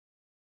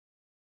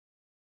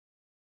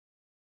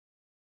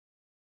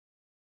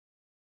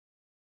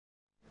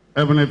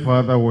Heavenly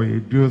Father,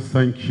 we do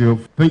thank you.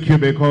 Thank you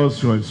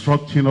because you're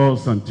instructing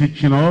us and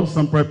teaching us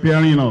and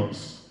preparing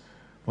us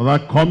for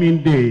that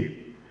coming day.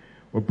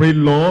 We pray,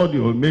 Lord,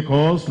 you will make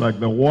us like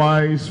the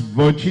wise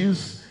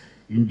virgins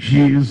in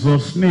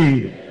Jesus'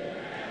 name.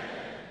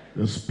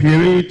 The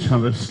spirit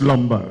and the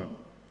slumber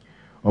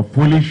of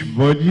foolish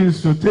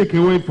virgins to take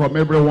away from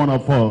every one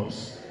of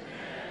us.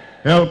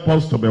 Help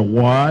us to be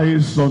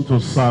wise unto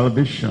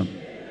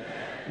salvation,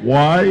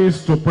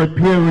 wise to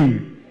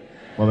preparing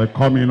for the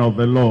coming of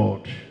the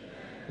Lord.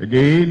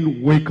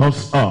 Again, wake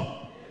us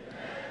up.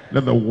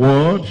 Let the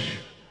word,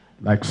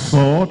 like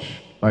sword,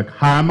 like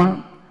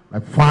hammer,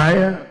 like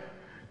fire,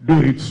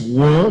 do its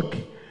work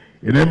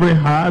in every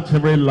heart,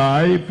 every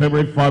life,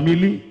 every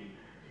family,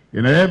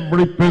 in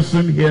every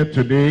person here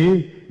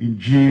today, in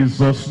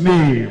Jesus'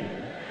 name.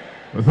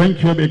 We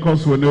thank you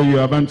because we know you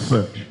have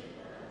answered.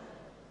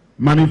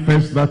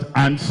 Manifest that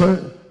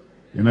answer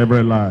in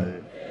every life.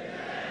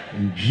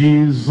 In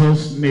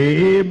Jesus'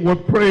 name we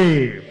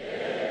pray.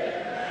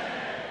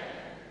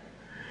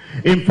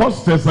 In 1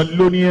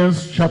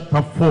 Thessalonians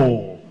chapter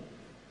 4,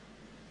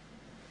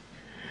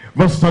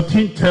 verse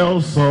 13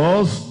 tells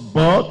us,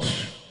 but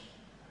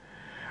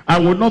I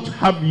will not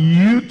have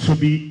you to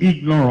be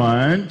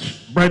ignorant,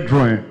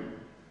 brethren.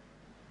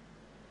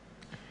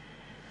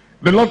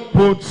 The Lord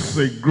puts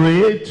a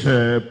great,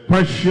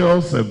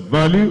 precious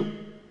value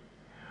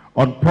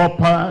on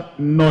proper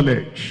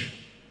knowledge.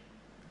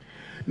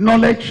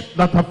 Knowledge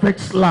that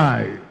affects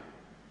life.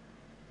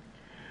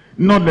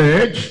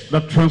 Knowledge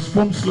that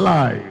transforms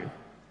life.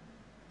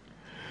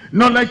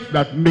 Knowledge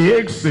that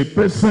makes a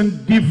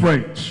person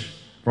different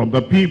from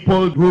the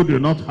people who do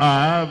not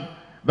have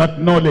that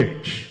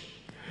knowledge.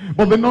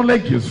 But the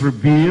knowledge is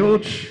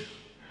revealed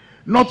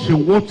not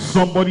in what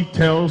somebody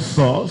tells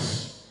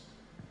us.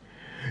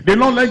 The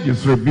knowledge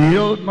is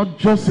revealed not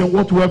just in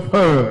what we have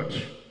heard.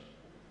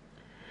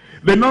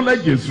 The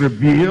knowledge is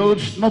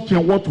revealed not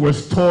in what we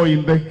store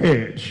in the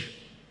head.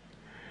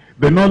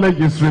 The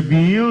knowledge is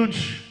revealed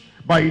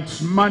by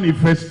its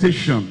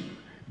manifestation,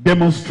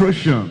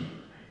 demonstration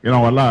in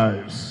our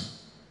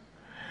lives.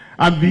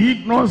 And the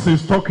ignorance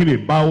is talking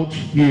about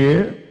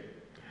here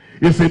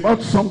is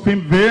about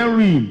something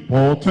very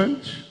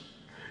important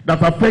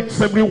that affects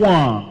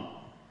everyone.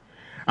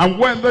 And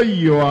whether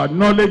you are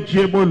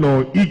knowledgeable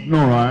or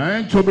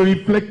ignorant will be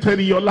reflected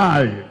in your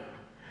life.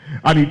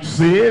 And it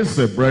says,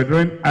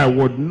 brethren, I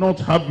would not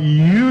have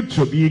you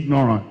to be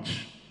ignorant.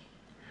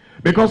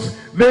 Because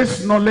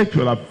this knowledge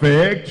will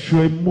affect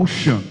your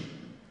emotion.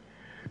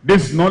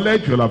 This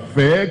knowledge will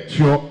affect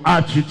your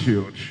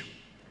attitude.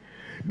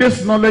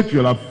 This knowledge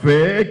will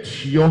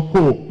affect your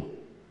hope.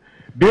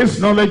 This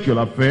knowledge will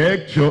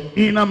affect your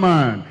inner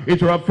man.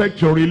 It will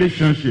affect your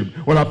relationship.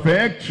 It will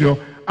affect your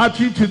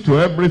attitude to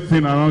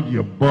everything around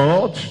you.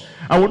 But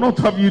I will not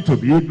have you to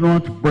be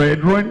ignorant,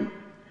 brethren,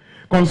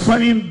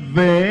 concerning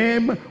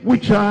them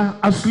which are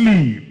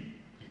asleep.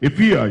 If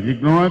you are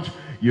ignorant,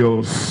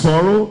 you'll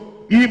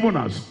sorrow even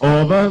as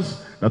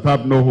others that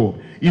have no hope.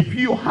 If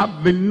you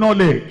have the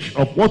knowledge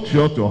of what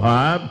you ought to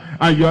have,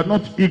 and you are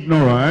not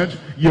ignorant,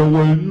 you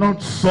will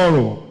not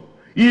sorrow,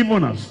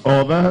 even as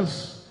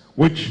others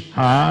which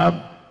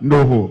have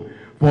no hope.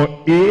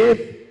 For if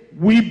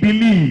we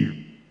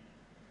believe,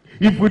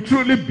 if we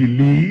truly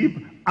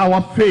believe,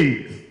 our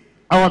faith,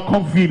 our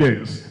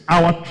confidence,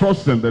 our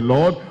trust in the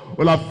Lord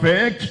will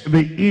affect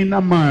the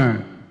inner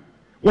man.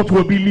 What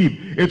we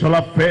believe, it will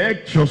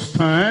affect your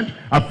stand,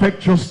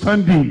 affect your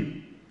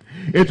standing.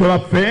 It will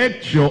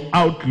affect your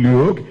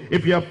outlook,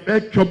 if you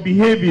affect your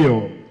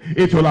behavior.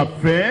 It will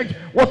affect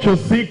what you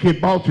think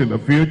about in the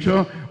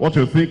future, what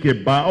you think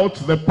about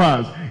the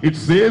past. It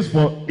says,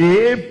 for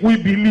if we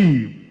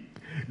believe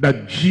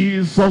that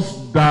Jesus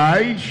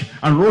died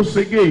and rose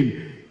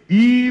again,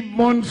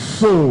 even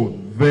so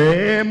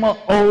them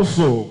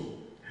also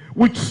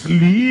which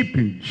sleep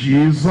in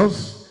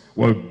Jesus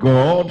will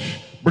God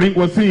bring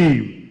with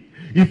him.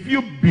 If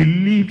you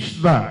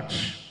believed that,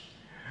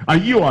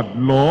 and you had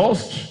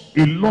lost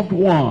a loved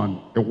one,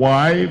 a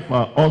wife,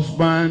 a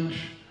husband,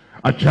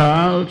 a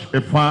child, a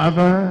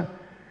father,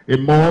 a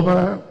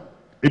mother,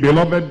 a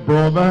beloved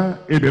brother,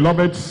 a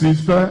beloved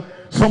sister,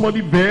 somebody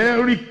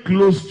very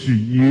close to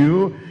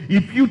you,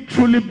 if you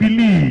truly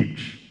believed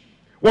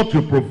what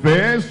you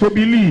profess to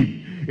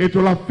believe, it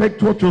will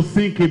affect what you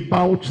think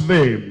about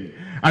them.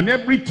 And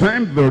every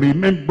time the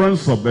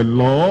remembrance of the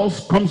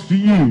loss comes to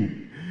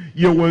you,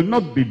 you will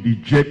not be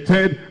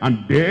dejected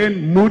and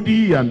then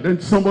moody, and then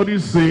somebody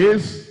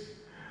says,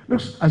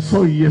 look, I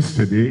saw you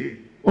yesterday.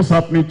 What's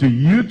happening to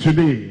you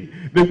today?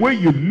 The way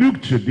you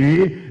look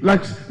today,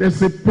 like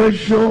there's a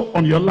pressure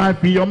on your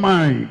life in your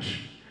mind.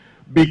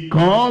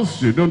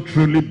 Because you don't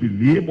truly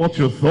believe what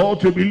you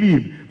thought you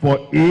believed.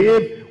 For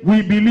if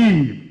we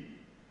believe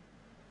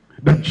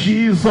that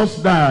Jesus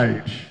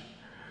died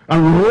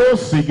and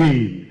rose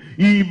again,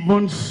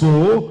 even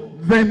so,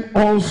 then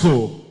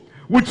also,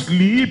 which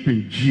sleep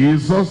in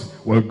Jesus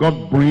will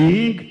God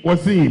bring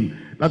with him.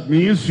 That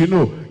means, you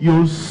know,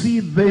 you'll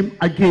see them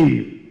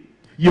again.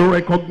 You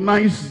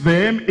recognize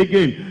them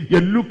again.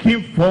 You're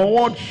looking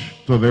forward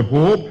to the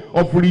hope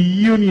of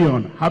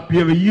reunion,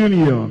 happy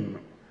reunion.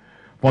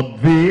 For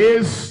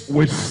this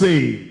we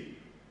say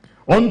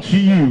unto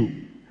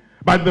you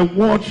by the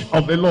word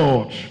of the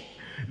Lord,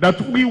 that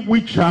we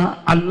which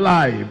are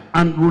alive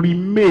and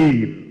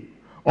remain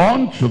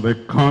unto the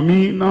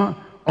coming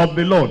of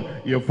the Lord.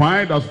 You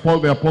find, as Paul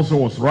the Apostle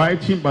was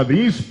writing, by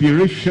the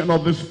inspiration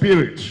of the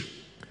Spirit,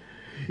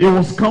 he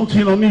was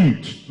counting on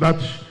it, that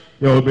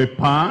he will be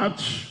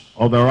part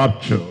of the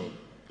rapture.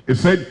 He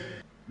said,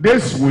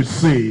 this we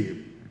say,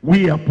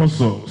 we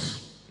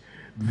apostles,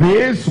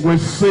 this we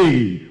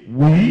say,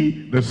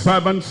 we, the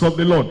servants of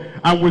the Lord,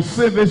 and we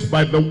say this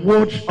by the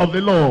word of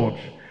the Lord,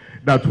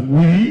 that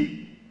we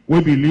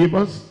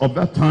believers of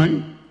that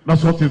time,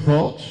 that's what he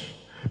thought.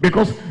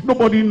 Because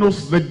nobody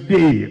knows the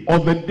day or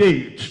the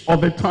date or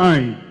the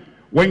time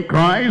when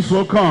Christ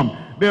will come.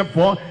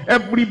 Therefore,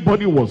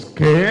 everybody was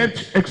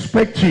kept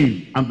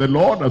expecting, and the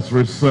Lord has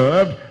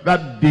reserved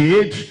that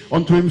date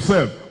unto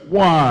himself.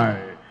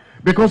 Why?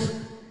 Because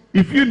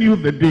if you knew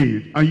the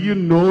date and you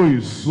know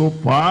it's so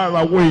far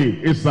away,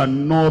 it's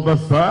another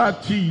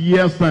 30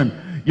 years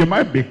time, you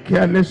might be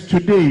careless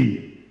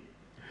today.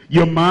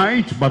 You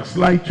might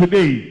backslide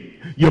today.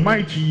 You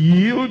might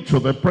yield to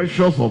the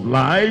pressures of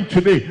life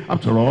today.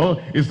 After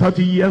all, it's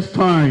 30 years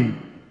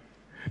time.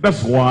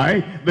 That's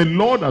why the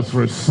Lord has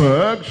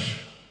reserved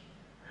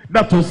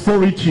that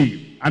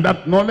authority and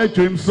that knowledge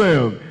to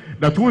himself,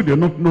 that we do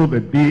not know the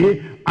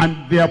day,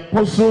 and the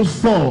apostles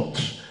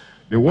thought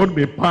they won't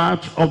be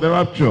part of the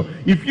rapture.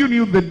 If you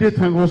knew the day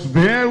time was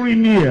very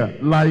near,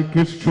 like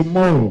it's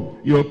tomorrow,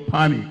 you'll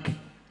panic.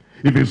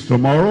 If it's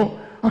tomorrow,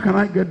 how can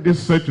I get this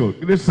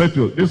settled, this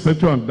settled, this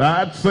settled, and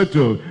that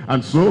settled?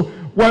 And so,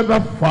 whether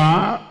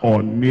far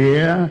or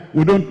near,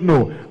 we don't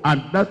know.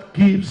 And that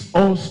keeps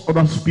us on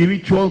our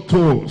spiritual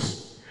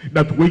toes,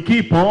 that we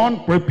keep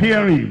on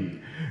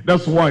preparing.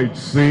 That's why it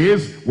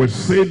says, we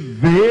say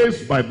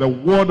this by the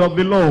word of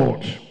the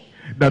Lord,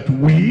 that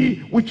we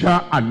which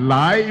are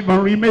alive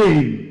and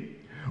remain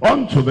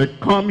unto the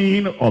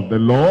coming of the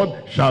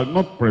Lord shall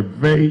not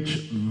prevent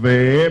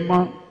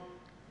them,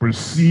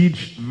 precede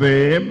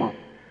them,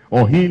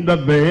 or hinder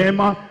them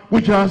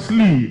which are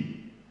asleep.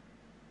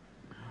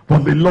 For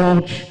the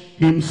Lord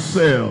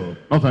himself,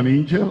 not an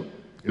angel,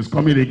 is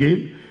coming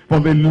again. For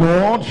the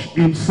Lord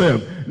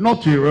himself,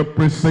 not a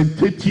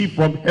representative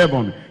from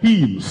heaven,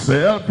 he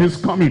himself is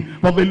coming.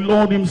 For the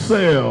Lord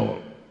himself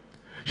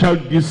shall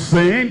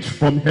descend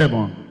from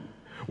heaven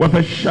with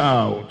a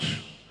shout,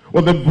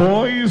 with the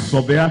voice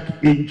of the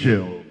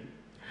archangel,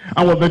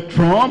 and with the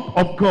trump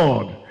of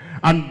God,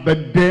 and the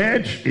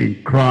dead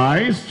in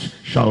Christ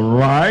shall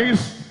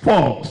rise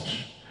first.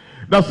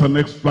 That's an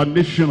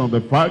explanation of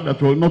the fact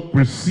that will not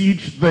precede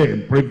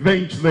them,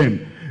 prevent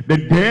them. The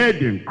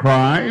dead in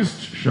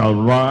Christ shall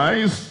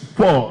rise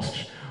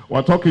first.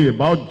 We're talking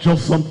about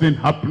just something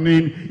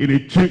happening in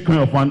a twinkling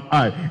of an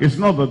eye. It's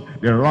not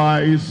that they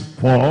rise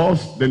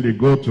first, then they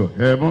go to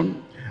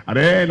heaven, and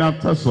then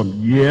after some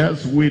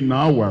years, we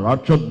now were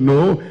raptured.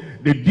 No,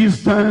 the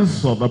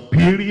distance or the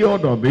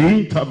period or the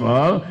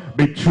interval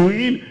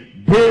between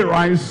they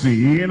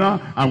rising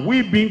and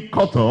we being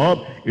caught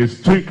up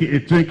is a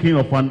twinkling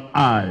of an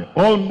eye,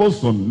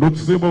 almost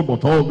unnoticeable,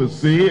 but all the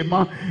same.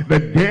 The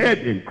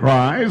dead in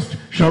Christ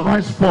shall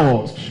rise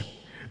first.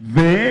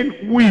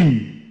 Then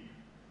we,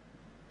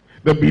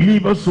 the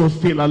believers who are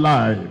still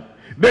alive,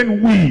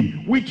 then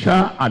we which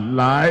are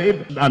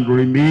alive and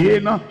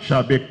remain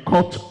shall be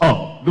caught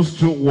up. Those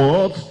two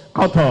words,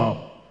 caught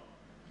up,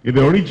 in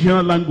the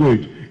original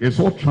language is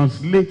what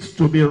translates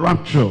to be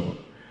raptured.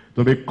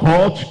 To be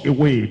caught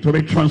away, to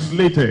be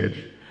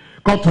translated,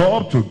 caught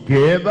up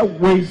together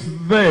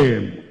with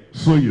them.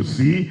 So you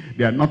see,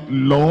 they are not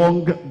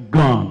long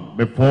gone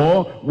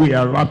before we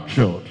are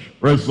raptured.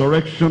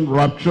 Resurrection,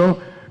 rapture,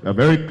 they're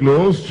very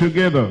close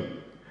together.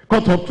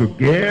 Caught up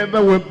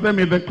together with them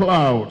in the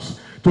clouds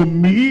to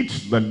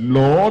meet the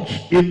Lord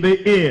in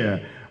the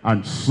air.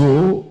 And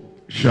so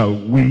shall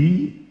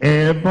we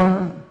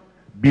ever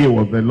be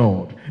with the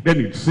Lord. Then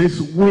it says,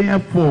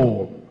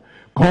 wherefore,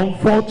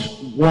 comfort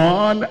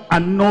one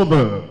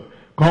another.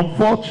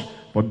 Comfort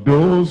for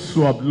those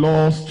who have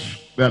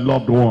lost their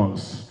loved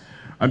ones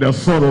and they're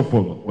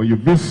sorrowful. When you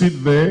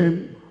visit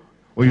them,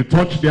 when you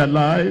touch their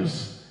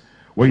lives,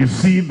 when you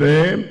see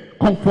them,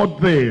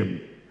 comfort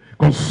them,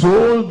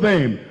 console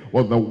them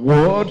with the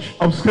word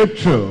of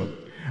Scripture,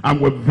 and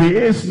with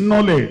this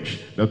knowledge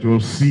that we'll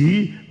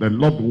see the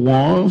loved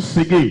ones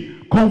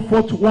again.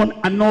 Comfort one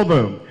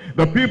another.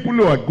 The people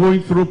who are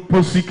going through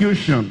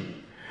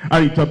persecution,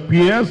 and it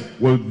appears,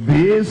 will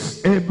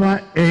this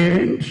ever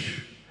end?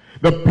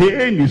 The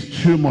pain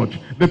is too much.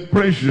 The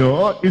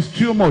pressure is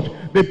too much.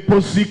 The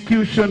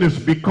persecution is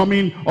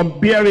becoming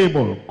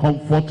unbearable.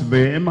 Comfort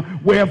them.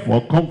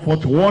 Wherefore,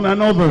 comfort one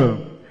another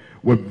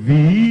with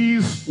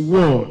these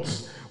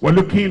words. We're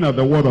looking at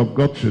the word of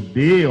God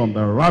today on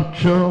the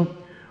rapture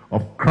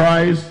of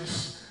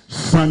Christ's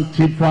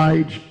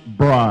sanctified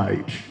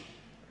bride.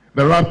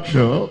 The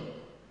rapture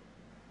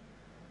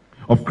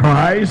of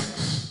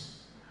Christ's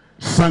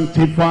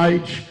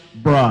sanctified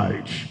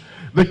bride.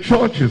 The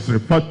church is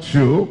referred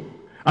to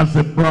as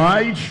the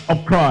bride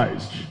of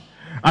Christ,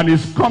 and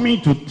is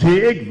coming to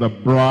take the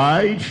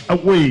bride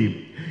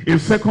away. In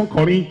 2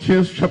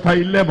 Corinthians chapter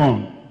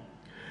 11,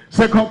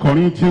 2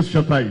 Corinthians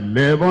chapter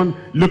 11,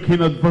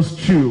 looking at verse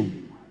 2.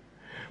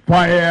 For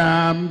I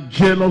am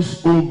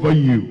jealous over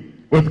you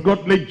with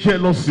godly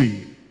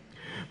jealousy,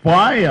 for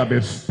I have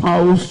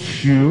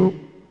espoused you,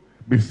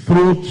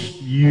 betrothed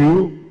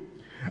you,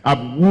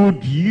 have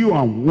wooed you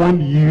and won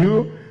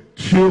you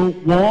to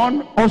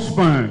one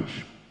husband,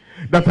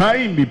 that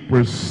I may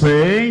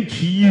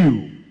present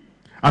you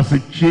as a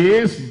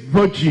chaste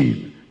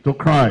virgin to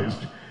Christ.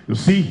 You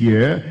see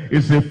here,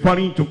 it's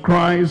referring to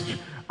Christ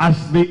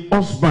as the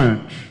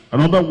husband.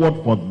 Another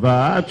word for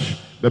that,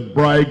 the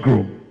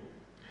bridegroom.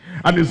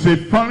 And it's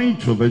referring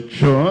to the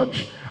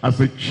church as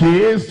a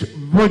chaste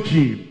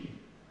virgin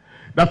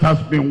that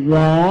has been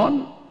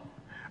won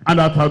and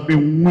that has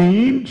been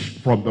weaned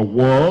from the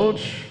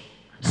world,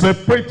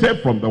 separated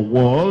from the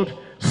world,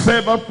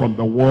 severed from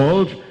the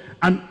world,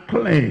 and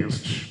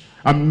cleansed,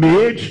 and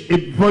made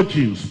a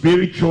virgin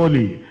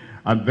spiritually,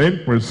 and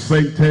then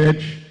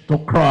presented to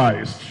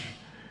Christ.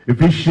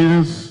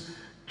 Ephesians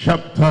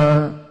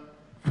chapter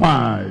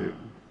 5.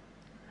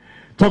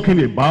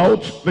 Talking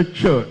about the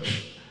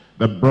church,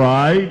 the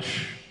bride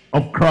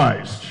of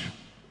Christ.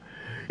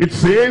 It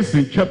says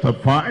in chapter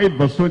 5,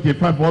 verse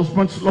 25,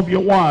 husbands, love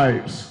your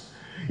wives,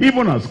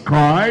 even as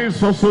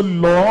Christ also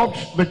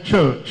loved the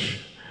church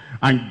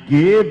and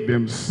gave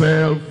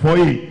himself for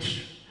it.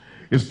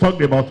 He's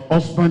talking about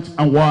husbands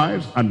and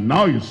wives, and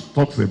now he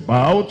talks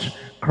about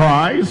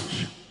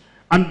Christ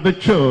and the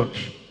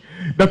church,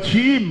 that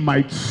he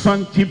might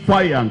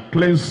sanctify and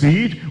cleanse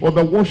it with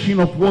the washing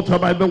of water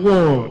by the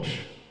word,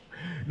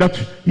 that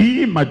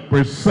he might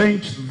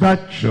present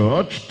that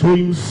church to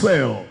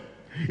himself,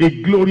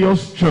 a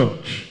glorious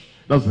church.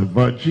 That's a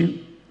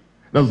virgin,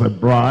 that's a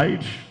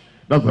bride,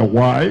 that's a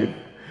wife,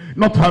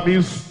 not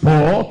having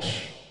spot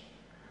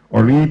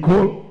or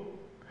wrinkle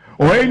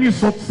or any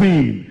such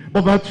thing,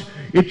 but that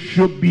it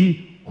should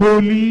be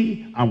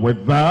holy and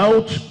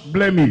without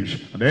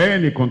blemish. And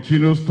then he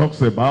continues,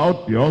 talks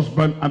about the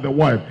husband and the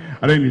wife.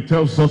 And then he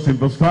tells us in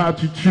verse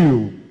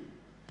 32,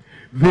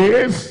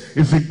 this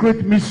is a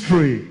great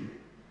mystery,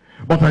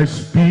 but I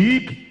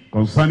speak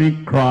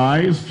concerning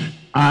Christ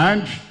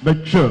and the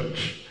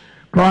church.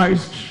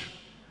 Christ,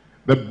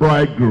 the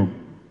bridegroom,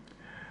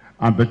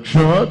 and the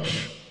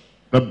church,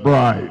 the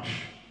bride.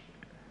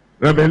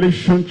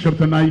 Revelation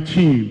chapter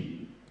 19.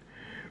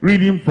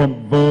 Reading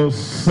from verse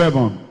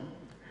 7.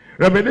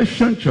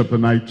 Revelation chapter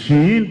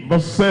 19,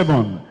 verse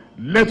 7.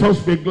 Let us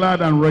be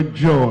glad and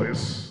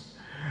rejoice,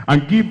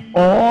 and give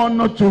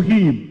honor to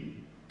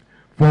him,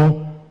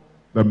 for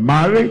the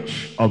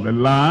marriage of the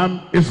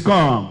Lamb is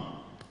come,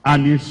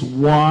 and his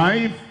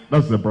wife,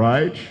 that's the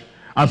bride,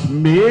 has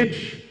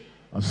made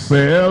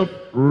herself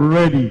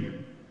ready.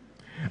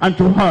 And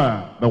to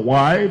her, the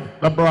wife,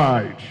 the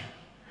bride,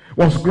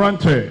 was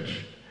granted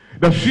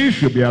that she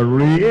should be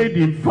arrayed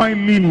in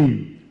fine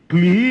linen,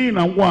 clean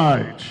and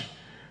white.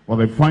 For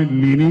the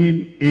fine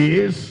linen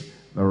is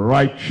the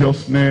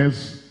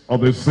righteousness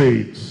of the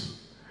saints.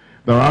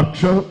 The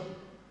rapture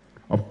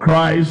of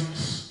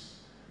Christ's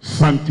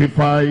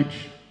sanctified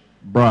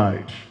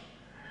bride.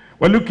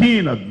 We're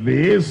looking at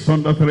this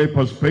under three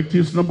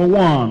perspectives. Number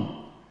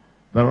one,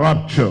 the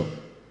rapture.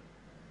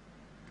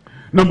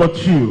 Number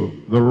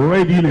two, the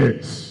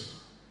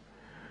readiness.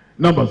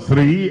 Number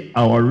three,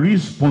 our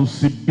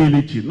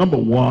responsibility. Number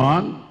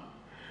one,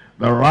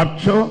 the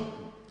rapture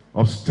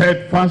of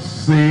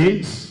steadfast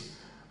saints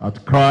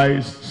at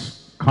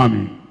Christ's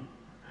coming.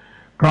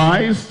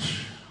 Christ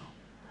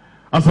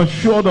has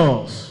assured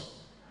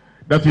us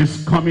that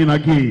he's coming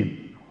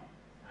again,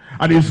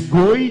 and he's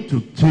going to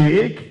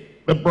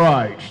take the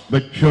bride,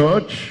 the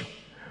church,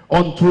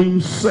 unto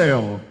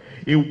himself,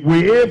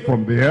 away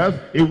from the earth,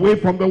 away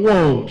from the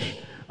world,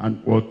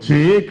 and will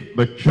take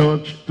the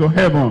church to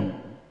heaven.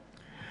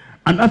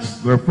 And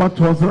that's referred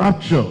to as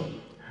rapture.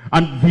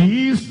 And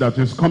these that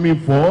is coming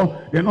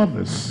for, they're not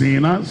the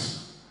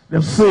sinners,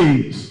 they're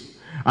saints.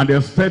 And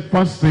they're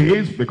steadfast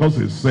saints, because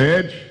he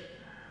said,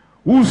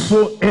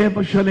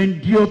 whosoever shall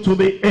endure to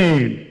the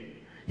end,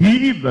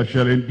 he that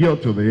shall endure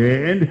to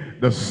the end,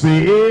 the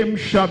same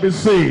shall be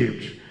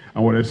saved,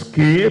 and will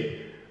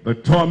escape the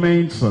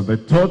torments and the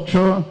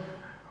torture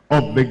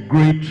of the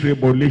great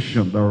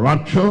tribulation. The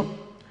rapture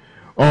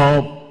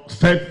of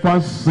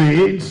steadfast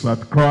saints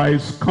at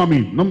Christ's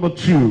coming. Number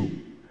two,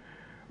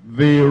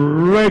 the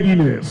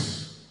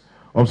readiness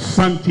of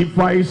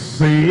sanctified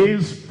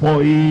saints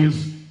for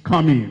his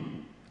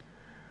coming.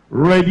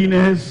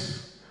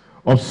 Readiness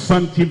of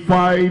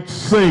sanctified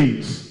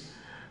saints.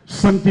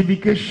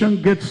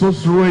 Sanctification gets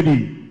us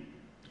ready.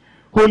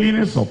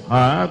 Holiness of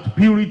heart,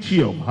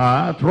 purity of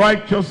heart,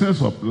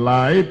 righteousness of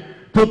life,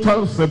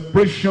 total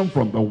separation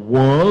from the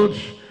world,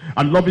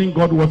 and loving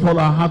God with all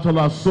our heart, all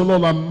our soul,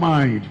 all our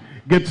mind,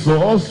 gets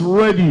us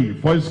ready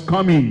for his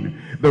coming.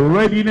 The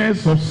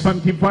readiness of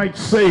sanctified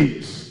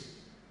saints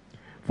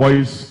for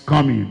his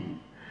coming.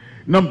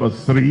 Number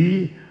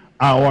 3,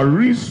 our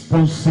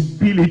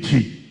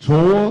responsibility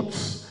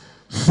towards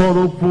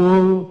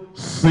sorrowful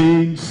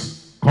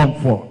saints'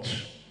 comfort.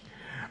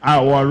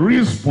 Our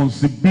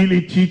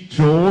responsibility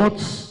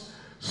towards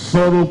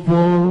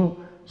sorrowful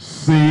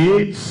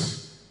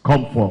saints'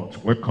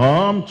 comfort. We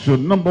come to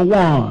number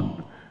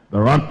 1, the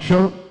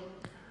rapture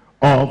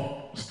of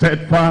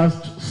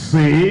steadfast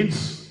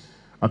saints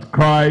at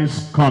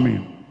Christ's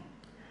coming.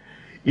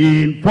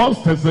 In 1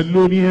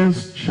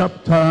 Thessalonians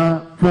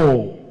chapter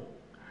 4,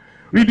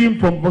 reading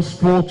from verse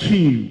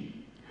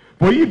 14,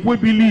 for if we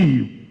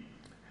believe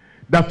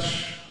that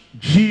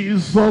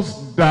Jesus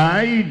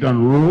died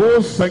and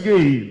rose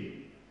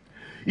again,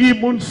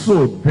 even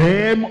so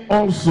them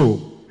also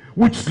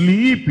which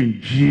sleep in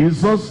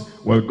Jesus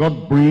will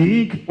God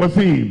bring with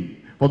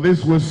him. For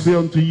this we say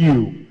unto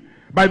you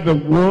by the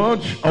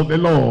word of the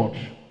Lord,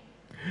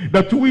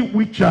 that we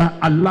which are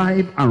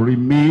alive and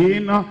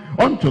remain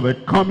unto the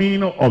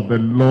coming of the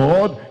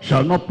Lord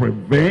shall not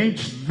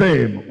prevent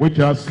them which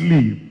are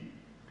asleep.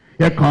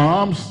 Here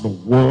comes the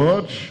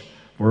word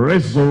for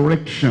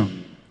resurrection.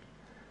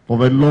 For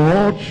the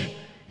Lord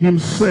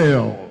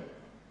himself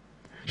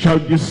shall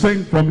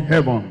descend from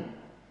heaven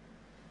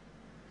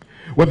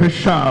with a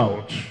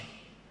shout,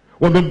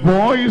 with the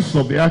voice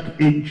of the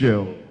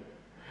archangel,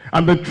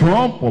 and the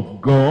trump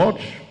of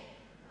God,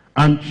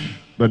 and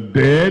the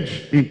dead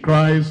in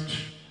Christ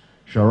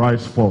shall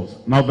rise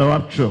forth. Now the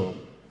rapture.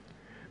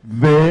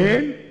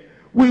 Then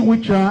we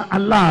which are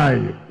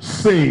alive,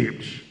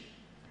 saved.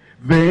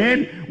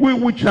 Then we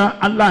which are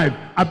alive,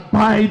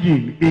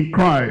 abiding in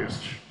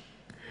Christ.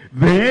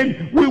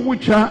 Then we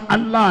which are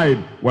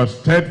alive were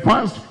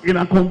steadfast in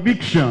a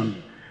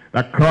conviction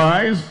that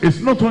Christ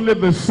is not only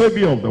the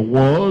Savior of the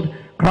world,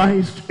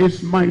 Christ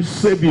is my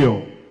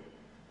Savior.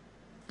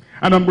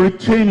 And I'm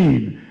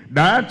retaining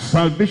that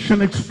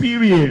salvation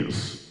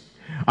experience.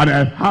 And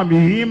I have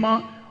him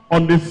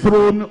on the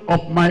throne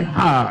of my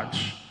heart,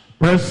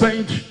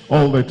 present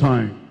all the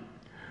time.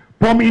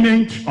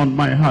 Prominent on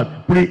my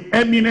heart,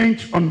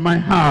 preeminent on my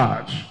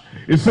heart.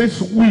 It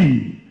says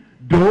we,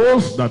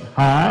 those that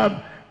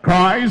have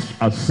Christ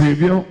as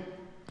Savior,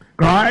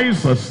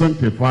 Christ as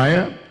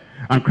Sanctifier,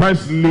 and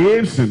Christ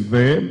lives in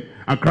them,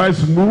 and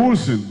Christ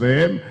moves in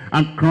them,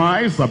 and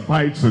Christ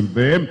abides in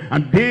them,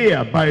 and they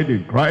abide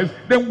in Christ,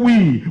 then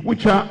we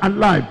which are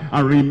alive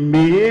and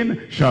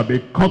remain shall be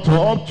caught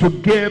up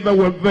together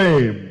with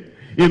them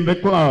in the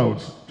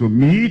clouds to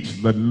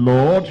meet the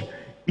Lord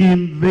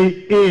in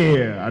the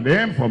air. And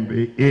then from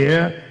the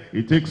air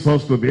it takes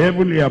us to the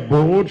heavenly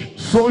abode.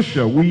 So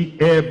shall we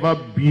ever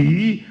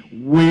be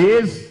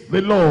with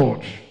the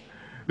Lord.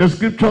 The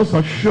scriptures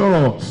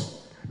assure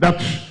us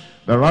that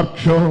the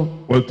rapture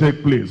will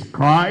take place.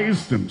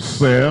 Christ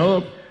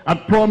himself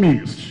had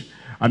promised,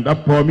 and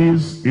that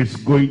promise is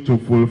going to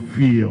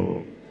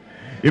fulfill.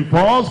 In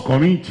 1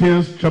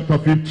 Corinthians chapter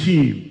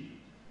 15,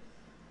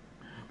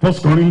 1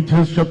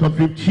 Corinthians chapter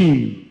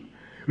 15,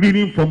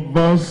 reading from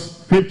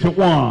verse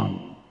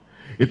 51,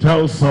 it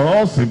tells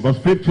us in verse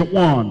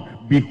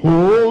 51,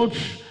 behold,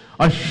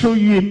 I show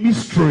you a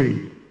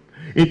mystery.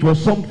 It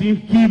was something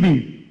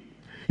hidden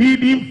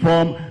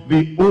from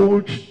the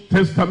Old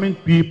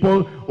Testament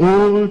people,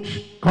 Old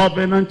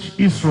Covenant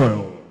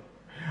Israel.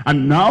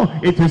 And now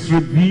it is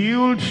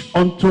revealed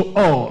unto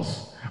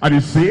us. And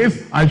it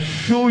says, I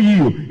show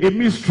you a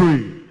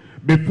mystery.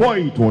 Before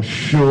it was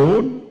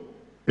shown,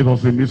 it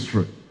was a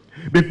mystery.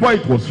 Before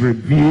it was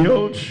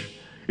revealed,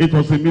 it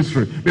was a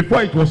mystery.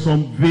 Before it was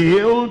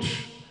unveiled,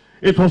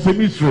 it was a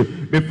mystery.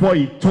 Before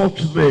he taught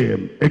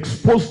them,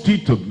 exposed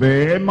it to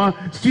them,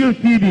 still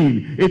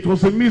hidden, it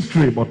was a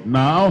mystery. But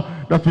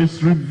now that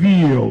it's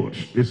revealed,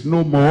 it's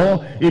no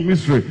more a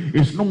mystery.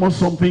 It's no more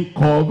something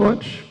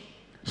covered,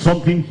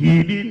 something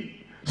hidden,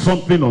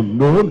 something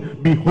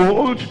unknown.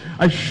 Behold,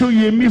 I show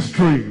you a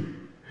mystery.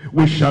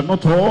 We shall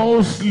not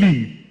all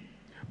sleep,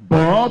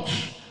 but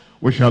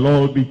we shall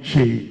all be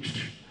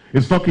changed.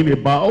 It's talking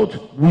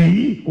about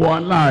we who are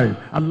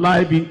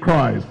alive in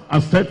Christ,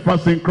 and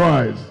steadfast in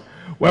Christ.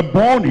 We're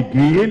born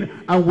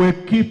again, and we're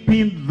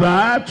keeping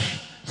that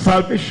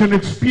salvation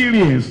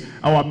experience.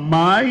 Our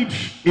mind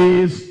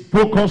is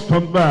focused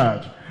on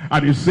that.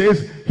 And it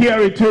says, here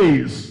it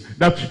is,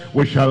 that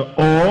we shall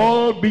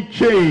all be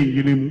changed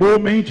in a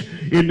moment,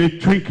 in the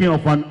twinkling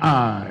of an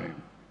eye.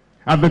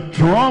 At the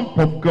trump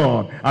of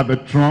God, at the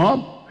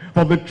trump,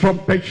 for the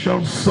trumpet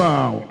shall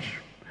sound,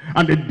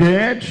 and the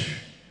dead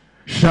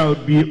shall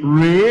be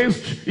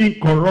raised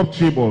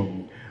incorruptible.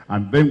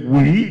 And then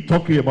we,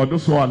 talking about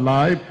those who are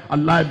alive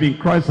in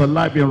Christ,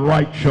 alive in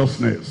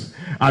righteousness.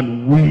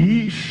 And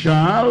we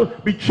shall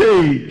be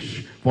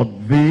changed. For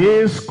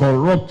this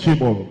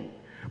corruptible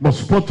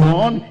must put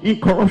on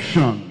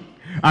incorruption.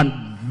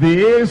 And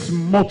this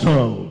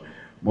mortal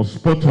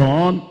must put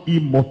on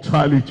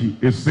immortality.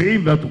 It's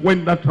saying that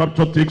when that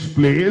rapture takes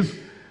place,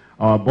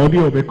 our body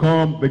will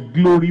become the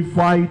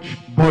glorified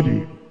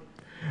body.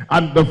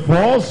 And the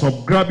force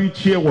of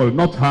gravity will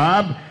not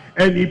have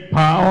any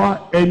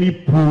power, any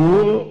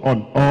pull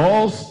on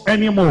us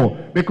anymore,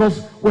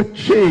 because we're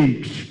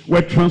changed,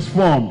 we're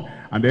transformed.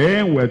 and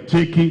then we're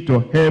taken to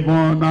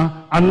heaven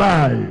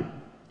alive.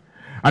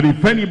 And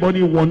if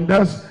anybody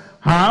wonders,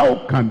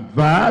 how can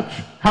that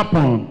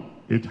happen?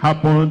 It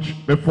happened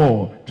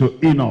before to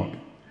Enoch.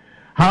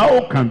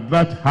 How can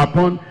that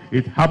happen?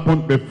 It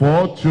happened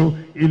before to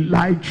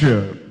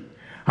Elijah.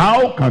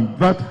 How can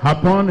that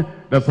happen?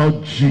 That's how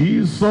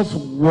Jesus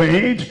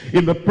went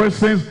in the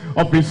presence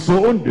of his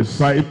own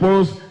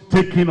disciples,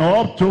 taken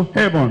up to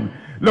heaven.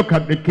 Look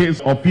at the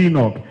case of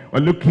Enoch. We're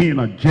looking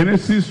at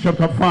Genesis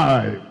chapter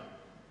 5,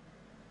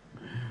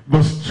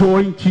 verse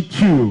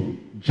 22.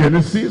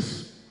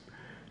 Genesis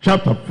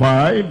chapter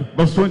 5,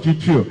 verse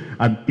 22.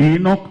 And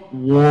Enoch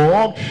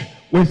walked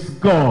with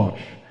God.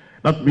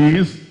 That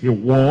means he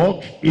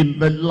walked in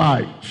the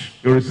light.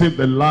 He received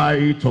the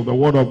light of the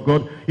word of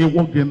God. He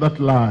walked in that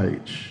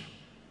light.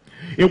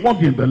 He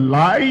walked in the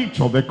light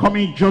of the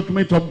coming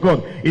judgment of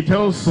God. It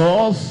tells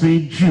us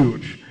in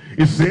Jude,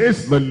 it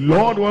says, the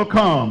Lord will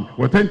come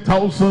with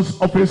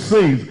 10,000s of his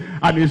saints,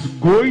 and is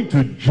going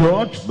to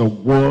judge the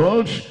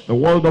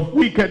world of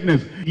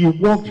wickedness. He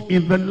walked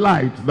in the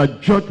light. The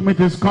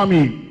judgment is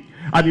coming,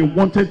 and he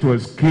wanted to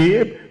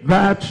escape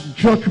that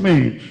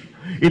judgment.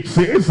 It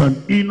says,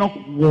 and Enoch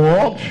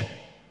walked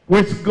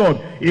with God.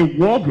 He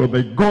walked with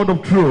the God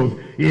of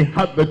truth. He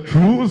had the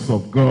truth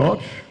of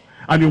God,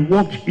 and he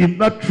walked in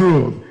that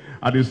truth.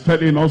 And he's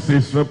telling us,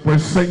 he's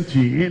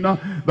representing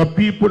the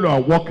people who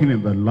are walking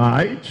in the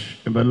light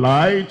of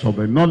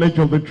the knowledge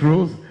of the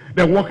truth.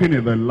 They're walking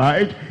in the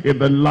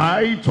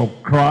light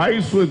of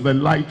Christ, who is the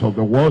light of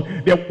the world.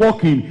 They're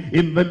walking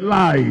in the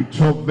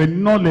light of the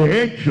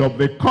knowledge of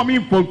the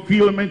coming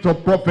fulfillment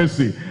of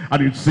prophecy.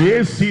 And it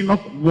says,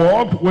 Enoch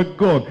walked with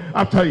God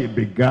after he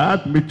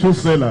begat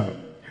Methuselah.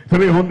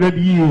 300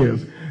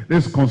 years.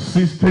 This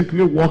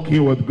consistently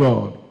walking with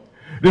God.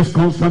 This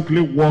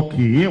constantly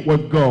walking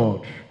with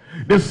God.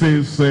 This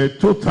is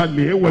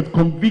totally with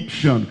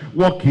conviction,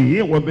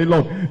 walking with the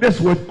Lord. This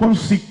with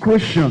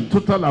consecration,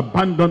 total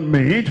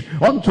abandonment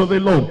unto the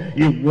Lord.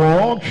 He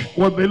walked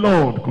with the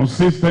Lord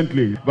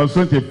consistently. Verse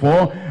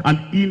 24,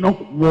 and Enoch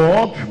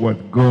walked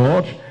with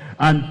God,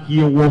 and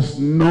he was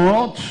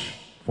not,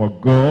 for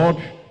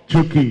God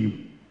took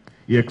him.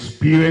 He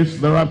experienced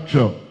the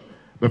rapture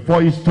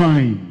before his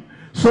time,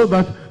 so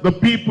that the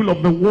people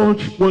of the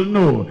world will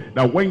know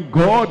that when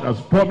God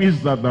has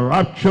promised that the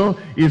rapture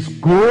is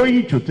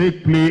going to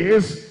take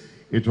place,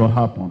 it will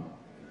happen.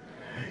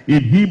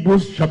 In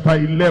Hebrews chapter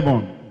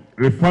 11,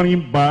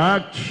 referring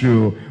back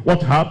to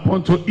what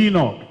happened to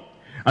Enoch,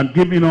 and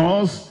giving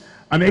us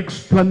an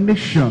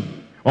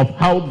explanation of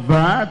how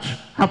that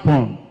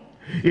happened.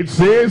 It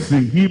says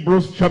in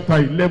Hebrews chapter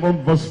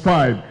 11 verse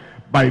 5,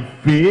 by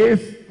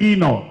faith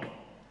Enoch,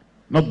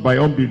 not by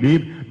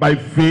unbelief, by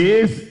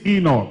faith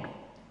Enoch,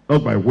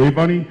 not by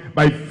wavering,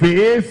 by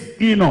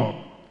faith Enoch,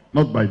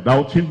 not by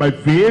doubting, by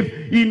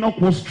faith Enoch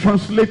was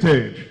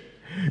translated,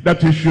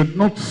 that he should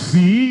not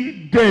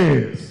see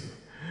death.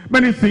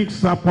 Many things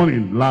happen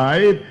in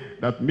life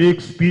that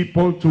makes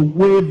people to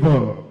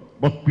waver.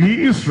 But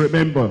please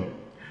remember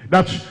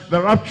that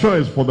the rapture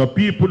is for the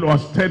people who are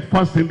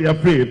steadfast in their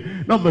faith,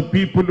 not the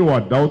people who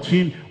are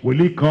doubting, will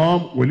he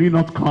come, will he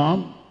not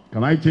come?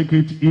 Can I take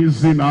it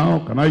easy now?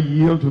 Can I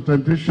yield to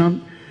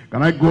temptation?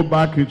 Can I go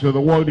back into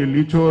the world a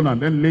little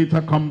and then later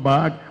come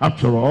back?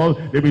 After all,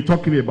 they'll be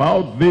talking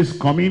about this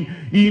coming.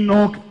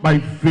 Enoch, by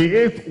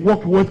faith,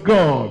 walked with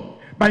God.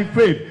 By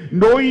faith,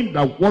 knowing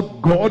that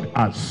what God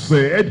has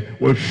said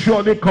will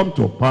surely come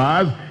to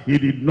pass. He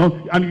did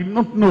not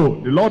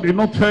know. The Lord did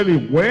not tell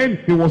him when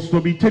he was to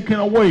be taken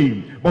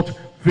away. But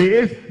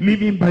faith,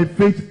 living by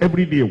faith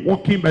every day,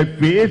 walking by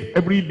faith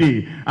every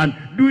day, and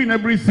doing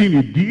everything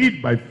he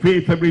did by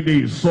faith every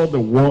day. He saw the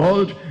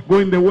world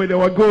going the way they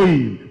were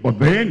going, but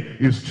then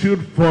he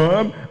stood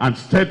firm and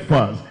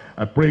steadfast.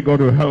 I pray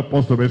God will help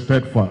us to be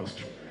steadfast.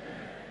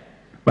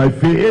 By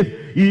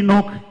faith,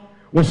 Enoch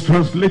was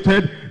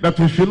translated that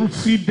he should not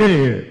see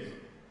death,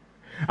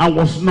 and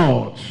was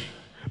not,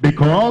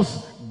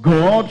 because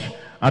God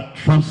had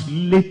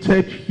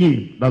translated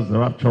him. That's the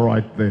rapture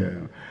right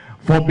there.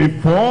 For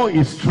before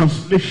his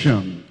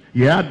translation,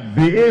 he had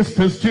this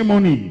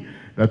testimony,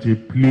 that he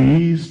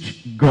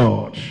pleased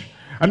God.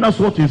 And that's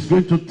what it's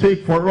going to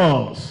take for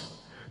us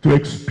to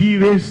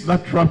experience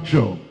that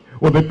rapture.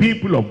 Well, the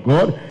people of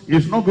God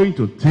is not going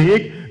to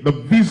take the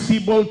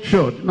visible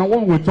church. Now,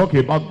 when we talk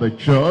about the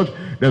church,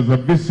 there's a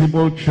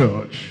visible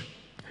church.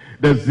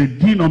 There's the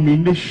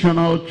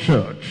denominational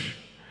church.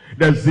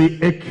 There's the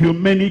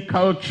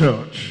ecumenical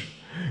church.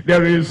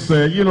 There is,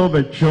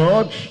 the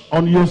church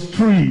on your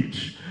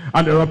street.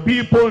 And there are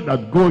people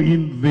that go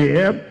in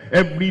there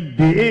every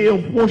day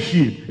of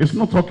worship. It's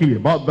not talking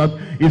about that.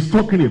 It's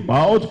talking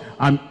about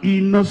an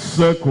inner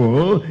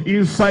circle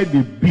inside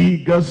the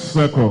bigger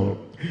circle.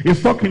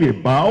 It's talking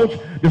about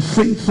the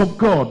saints of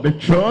God, the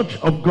church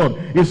of God.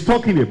 It's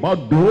talking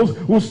about those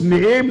whose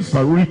names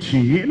are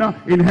written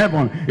in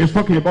heaven. It's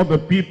talking about the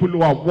people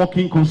who are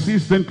walking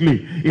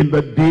consistently in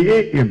the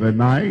day, in the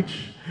night,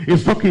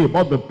 He's talking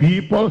about the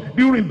people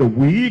during the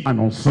week and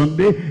on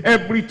Sunday.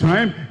 Every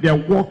time they are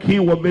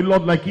walking with the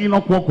Lord, like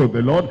Enoch walked with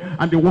the Lord,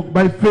 and they walk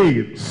by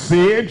faith,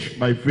 saved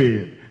by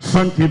faith,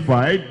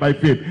 sanctified by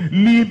faith,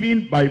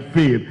 living by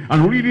faith,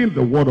 and reading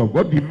the word of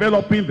God,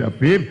 developing their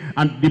faith,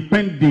 and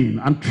depending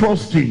and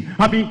trusting,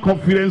 having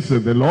confidence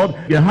in the Lord.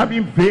 They're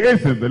having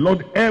faith in the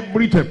Lord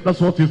every time. That's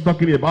what he's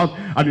talking about.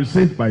 And he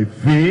says, by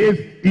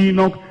faith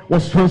Enoch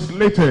was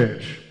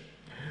translated,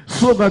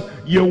 so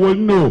that you will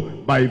know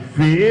by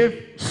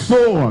faith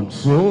so and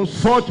so,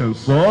 such and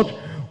such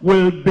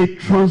will be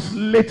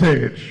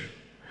translated,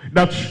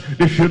 that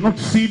they should not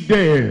see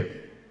death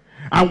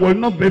and will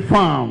not be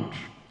found,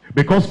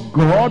 because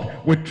God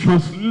will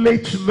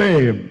translate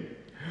them.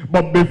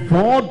 But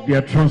before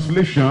their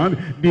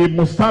translation, they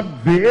must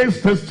have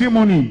this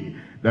testimony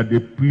that they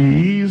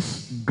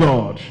please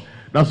God.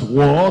 That's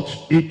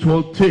what it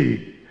will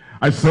take.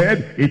 I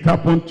said it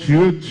happened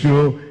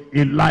to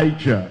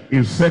Elijah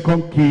in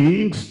 2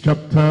 Kings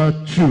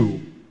chapter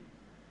 2.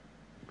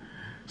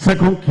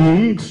 2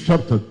 Kings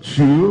chapter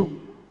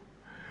 2,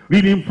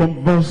 reading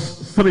from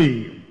verse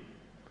 3.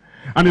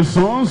 And the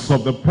sons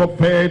of the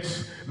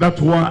prophets that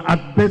were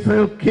at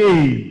Bethel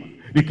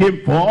came. They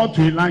came forth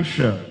to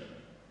Elisha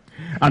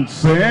and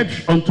said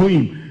unto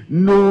him,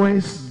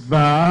 knowest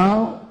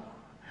thou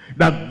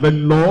that the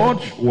Lord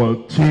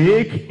will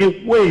take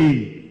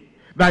away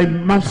thy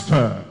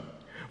master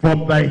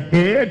from thy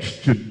head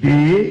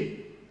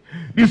today?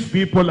 These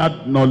people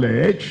had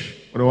knowledge,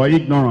 but they were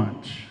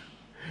ignorant.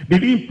 They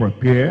didn't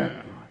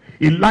prepare.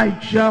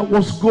 Elijah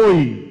was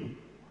going.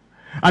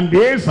 And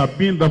these have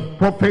been the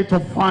prophet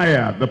of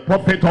fire, the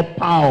prophet of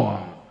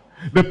power,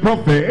 the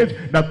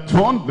prophet that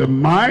turned the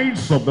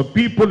minds of the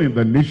people in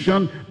the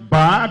nation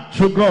back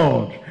to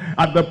God,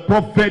 and the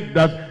prophet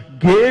that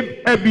gave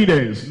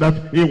evidence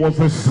that he was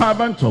a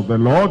servant of the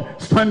Lord,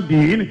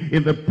 standing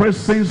in the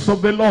presence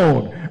of the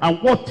Lord.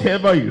 And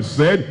whatever he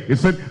said,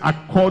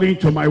 according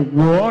to my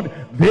word,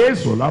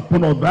 this will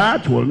happen or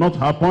that will not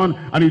happen.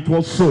 And it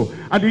was so.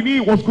 And he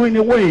was going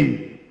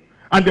away.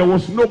 And there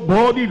was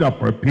nobody that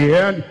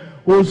prepared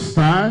who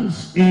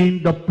stands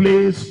in the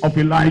place of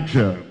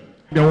Elijah.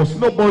 There was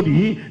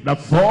nobody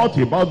that thought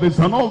about this,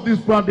 and all this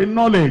brought the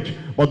knowledge.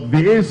 But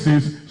this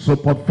is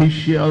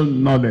superficial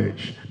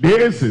knowledge.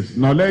 This is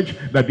knowledge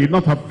that did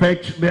not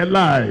affect their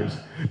lives.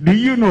 Do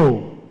you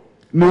know,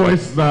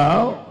 knowest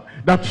thou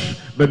that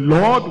the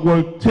Lord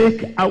will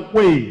take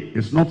away,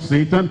 it's not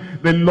Satan,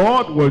 the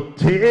Lord will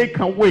take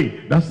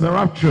away, that's the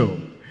rapture,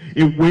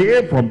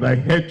 away from thy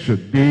head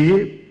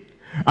today.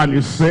 And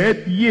he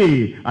said,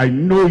 yea, I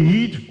know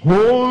it,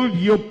 hold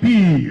your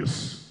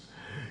peace.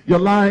 Your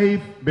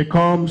life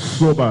becomes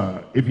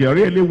sober if you're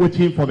really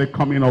waiting for the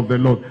coming of the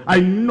Lord. I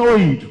know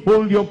it,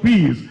 hold your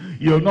peace.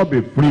 You'll not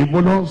be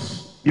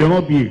frivolous, you'll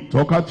not be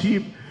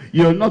talkative,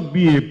 you'll not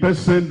be a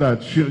person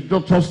that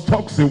just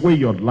talks away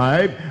your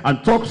life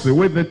and talks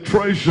away the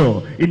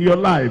treasure in your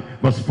life.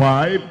 Verse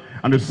 5,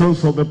 and the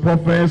sons of the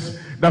prophets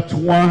that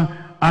were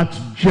at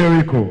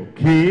Jericho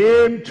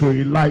came to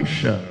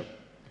Elisha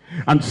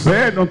and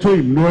said unto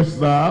him, knowest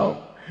thou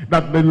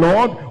that the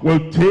Lord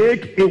will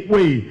take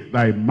away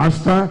thy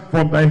master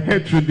from thy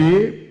head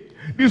today?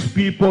 These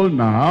people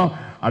now,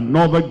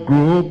 another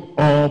group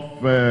of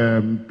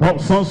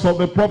sons of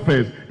the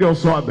prophets, they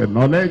also had the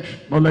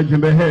knowledge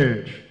in the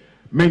head,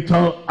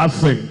 mental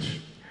assent,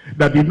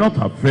 that did not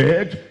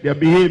affect their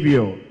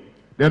behavior,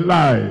 their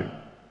life,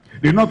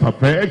 did not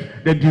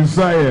affect their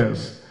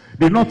desires,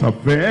 did not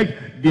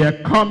affect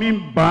their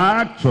coming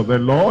back to the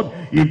Lord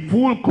in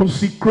full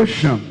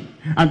consecration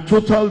and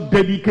total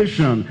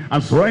dedication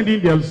and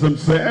surrendering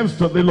themselves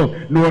to the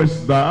Lord.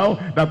 Knowest thou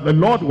that the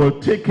Lord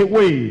will take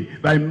away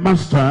thy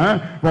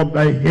master from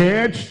thy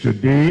head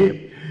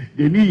today?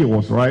 They knew he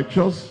was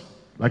righteous,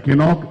 like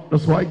Enoch.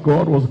 That's why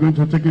God was going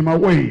to take him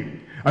away.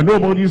 And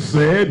nobody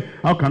said,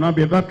 how can I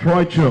be that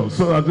righteous,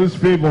 so that this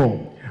favor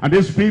and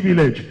this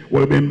privilege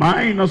will be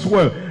mine as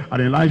well?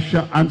 And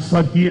Elisha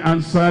answered, he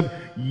answered,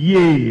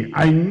 yea,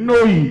 I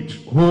know it,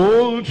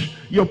 hold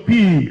your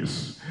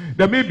peace.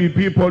 There may be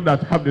people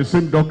that have the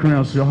same doctrine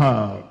as you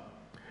have.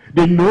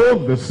 They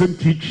know the same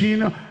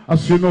teaching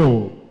as you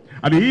know.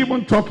 And they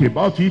even talk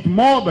about it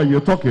more than you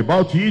talk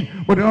about it,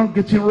 but they're not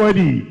getting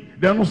ready.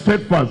 They're not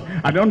steadfast.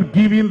 And they're not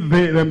giving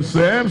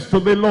themselves to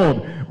the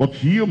Lord.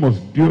 But you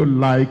must do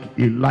like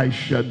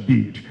Elisha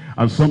did,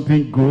 and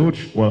something good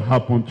will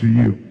happen to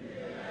you.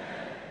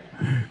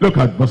 Look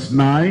at verse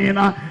 9.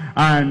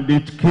 And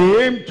it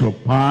came to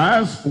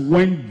pass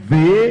when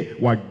they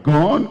were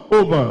gone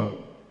over,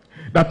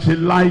 that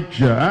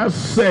Elijah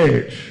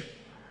said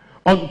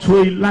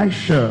unto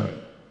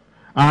Elisha,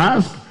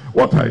 ask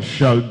what I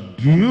shall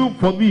do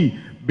for thee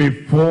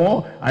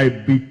before I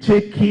be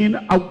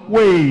taken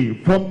away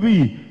from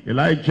thee.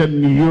 Elijah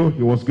knew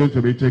he was going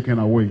to be taken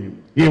away.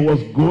 He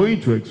was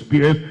going to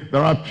experience the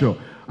rapture.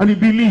 And he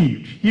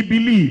believed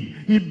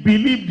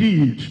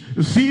it.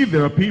 You see,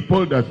 there are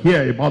people that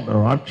hear about the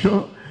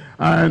rapture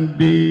and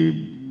they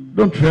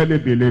don't really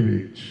believe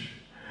it.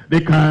 They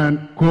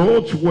can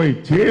quote where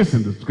it is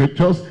in the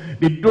scriptures.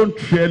 They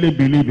don't really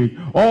believe it.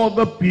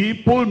 Other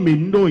people may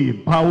know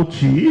about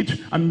it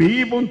and may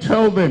even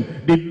tell them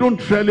they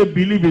don't really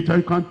believe it.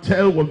 And you can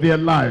tell with their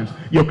lives.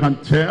 You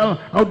can tell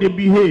how they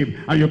behave.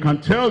 And you can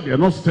tell they are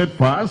not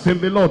steadfast in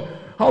the Lord.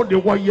 How they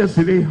were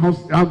yesterday, how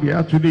they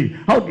are today.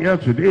 How they are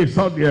today is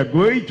how they are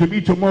going to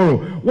be tomorrow.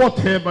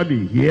 Whatever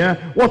they hear,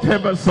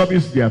 whatever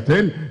service they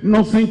attend,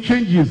 nothing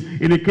changes.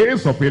 In the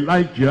case of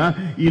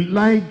Elijah,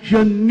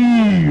 Elijah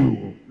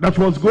knew that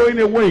was going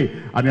away,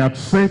 and he had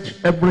set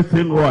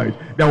everything right.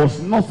 There was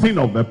nothing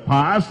of the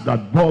past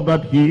that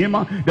bothered him.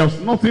 There was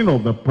nothing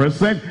of the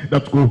present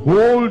that could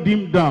hold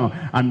him down.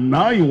 And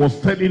now he was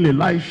telling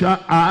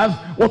Elisha, ask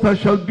what I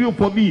shall do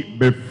for thee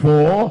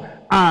before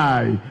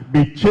I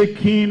be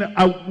taken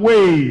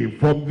away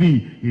from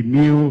thee. He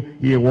knew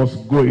he was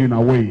going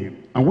away.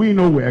 And we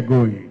know we're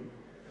going.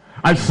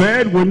 I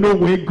said we know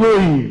we're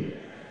going.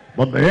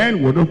 But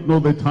then we don't know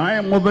the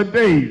time or the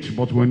date.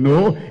 But we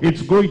know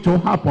it's going to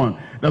happen.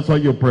 That's why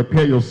you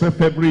prepare yourself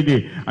every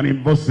day. And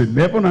in verse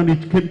 11, and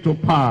it came to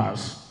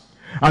pass,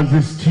 as they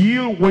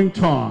still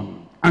went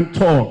on and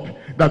talked,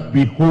 that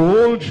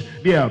behold,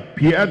 there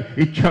appeared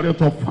a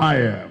chariot of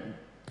fire,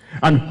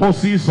 and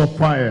horses of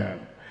fire,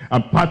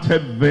 and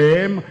parted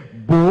them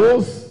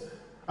both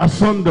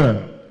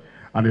asunder.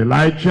 And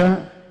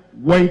Elijah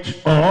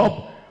went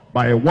up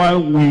by a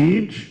wild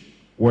wind,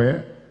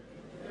 where?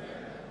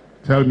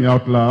 Tell me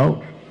out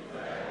loud.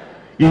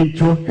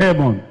 Into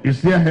heaven.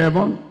 Is there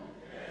heaven?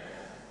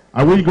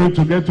 Are we going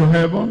to get to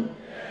heaven?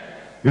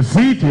 Yes. Is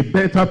it a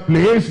better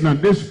place than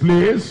this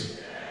place?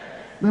 Yes.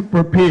 Then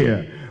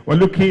prepare. We're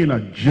looking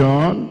at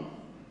John.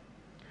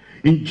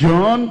 In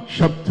John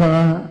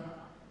chapter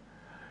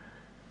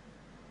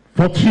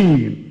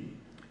 14,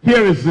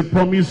 here is the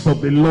promise of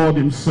the Lord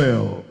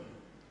himself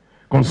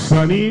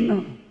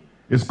concerning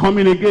his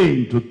coming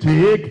again to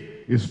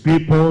take his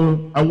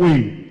people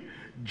away.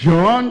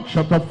 John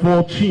chapter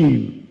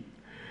 14,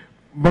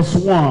 verse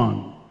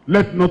 1.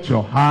 Let not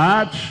your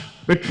heart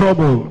be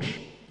troubled.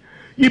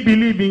 Ye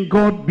believe in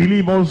God,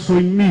 believe also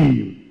in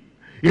me.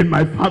 In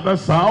my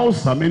Father's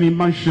house are many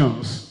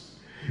mansions.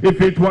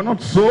 If it were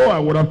not so, I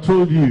would have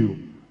told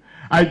you.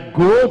 I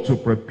go to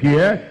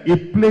prepare a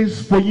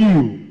place for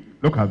you.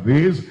 Look at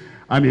this.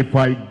 And if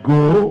I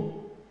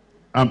go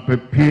and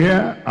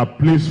prepare a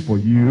place for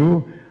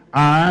you,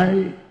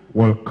 I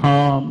will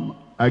come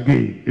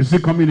again. Is he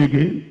coming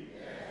again?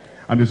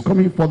 And he's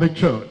coming for the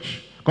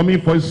church, coming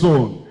for his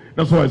own.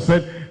 That's why I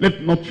said,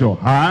 let not your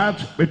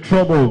heart be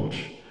troubled.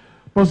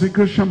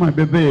 Persecution might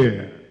be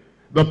there.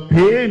 The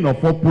pain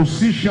of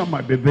opposition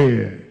might be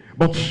there.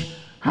 But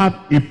have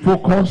a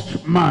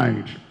focused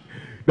mind,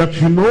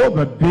 that you know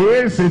that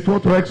this is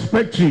what you're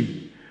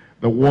expecting.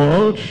 The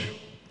world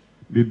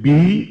may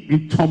be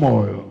in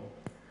turmoil.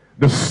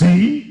 The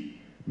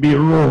sea may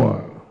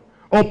roar.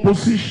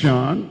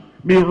 Opposition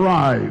may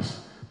rise.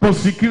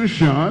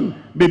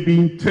 Persecution may be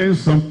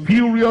intense and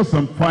furious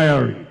and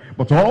fiery.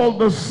 But all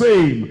the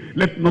same,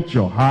 let not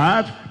your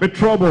heart be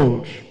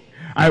troubled.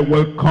 I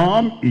will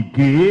come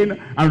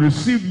again and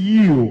receive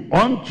you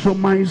unto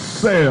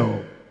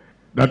myself,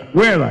 that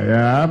where I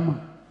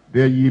am,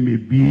 there ye may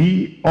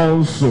be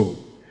also.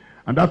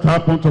 And that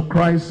happened to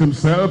Christ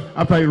himself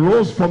after he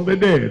rose from the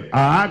dead.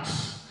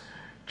 Acts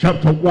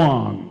chapter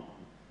 1,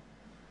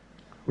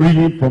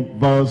 reading from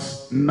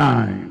verse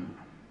 9.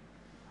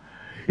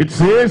 It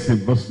says in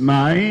verse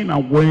 9,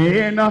 and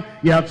when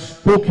he had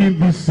spoken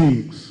these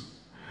things,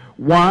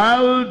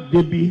 while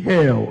they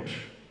beheld,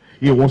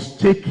 he was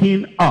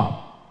taken up.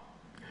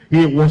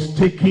 He was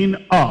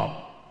taken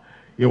up.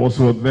 He was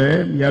with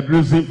them. He had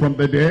risen from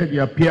the dead. He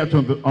appeared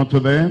unto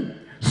them,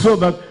 so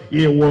that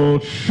he will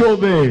show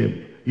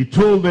them. He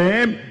told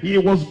them he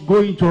was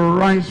going to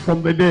rise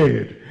from the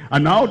dead.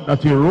 And now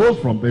that he rose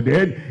from the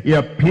dead, he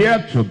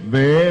appeared to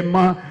them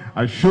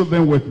and showed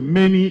them with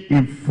many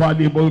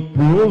infallible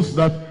proofs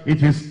that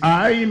it is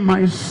I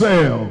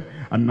myself.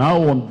 And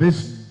now on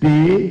this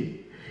day,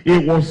 he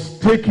was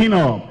taken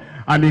up,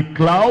 and a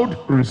cloud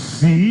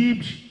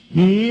received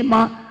him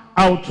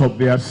out of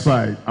their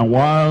sight. And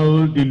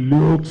while they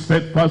looked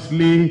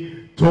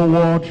steadfastly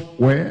toward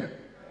where?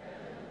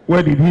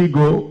 Where did he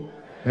go?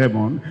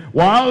 Heaven.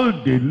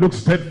 While they looked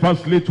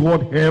steadfastly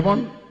toward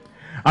heaven,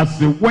 as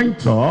they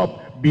went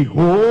up,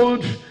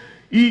 behold,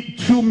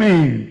 two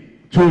men,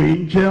 two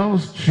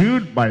angels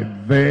stood by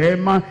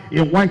them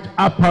in white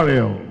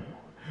apparel,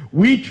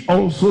 which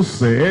also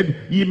said,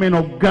 ye men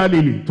of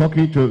Galilee,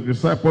 talking to the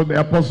disciples, the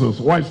apostles,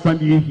 why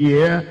stand ye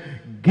here,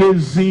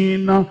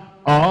 gazing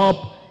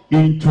up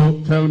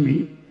into, tell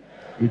me,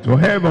 into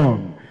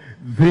heaven?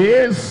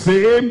 This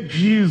same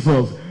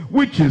Jesus,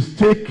 which is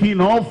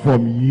taken up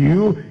from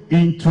you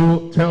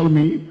into, tell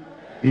me,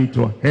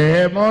 into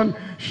heaven,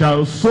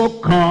 shall so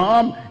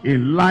come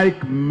in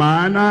like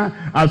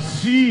manner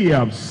as ye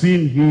have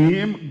seen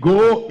him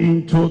go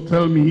into,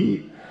 tell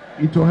me,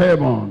 into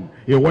heaven.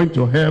 He went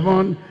to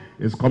heaven,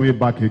 is coming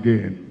back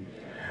again.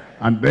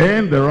 And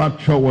then the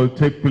rapture will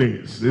take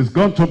place. He's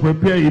going to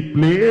prepare a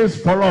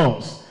place for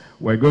us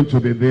We're going to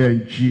be there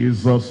in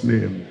Jesus'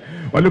 name.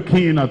 We're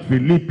looking at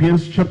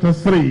Philippians chapter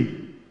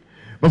 3,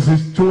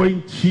 verses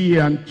 20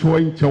 and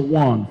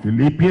 21.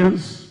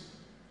 Philippians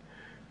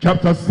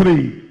chapter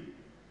 3,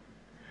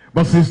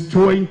 verses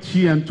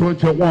 20 and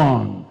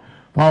 21.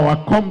 For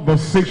our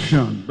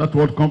conversation, that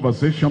word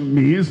conversation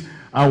means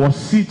our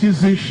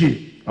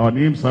citizenship. Our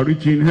names are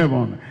written in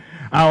heaven.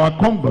 Our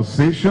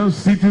conversation,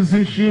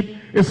 citizenship,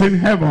 is in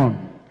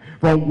heaven.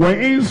 From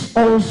whence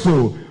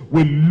also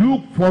we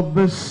look for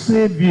the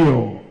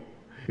Savior.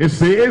 It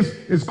says,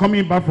 it's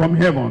coming back from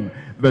heaven.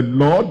 The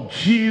Lord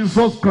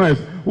Jesus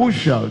Christ, who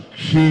shall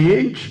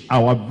change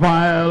our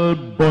vile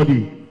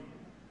body,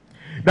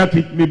 that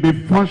it may be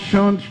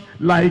fashioned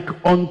like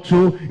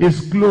unto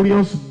his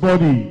glorious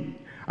body,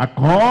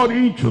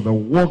 according to the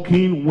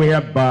working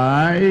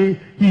whereby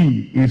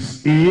he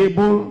is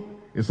able.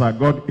 Is our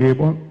God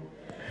able?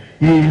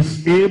 He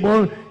is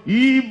able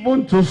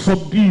even to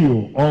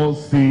subdue all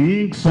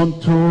things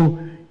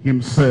unto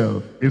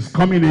himself. Is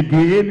coming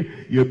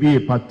again. You'll be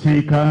a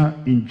partaker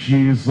in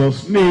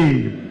Jesus'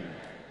 name.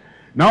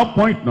 Now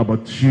point number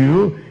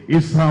 2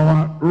 is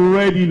our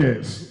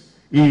readiness.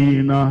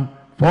 In 1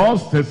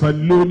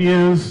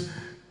 Thessalonians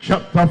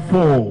chapter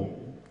 4,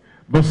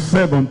 verse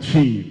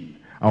 17.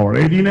 Our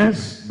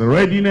readiness, the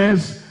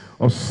readiness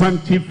of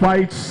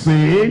sanctified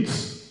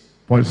saints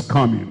for his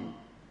coming.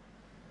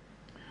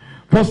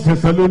 1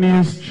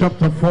 Thessalonians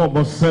chapter 4,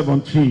 verse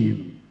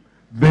 17.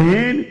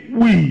 Then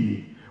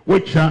we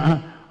which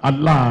are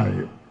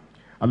alive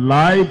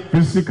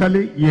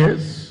physically,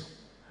 yes.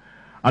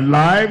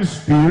 Alive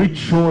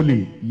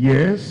spiritually,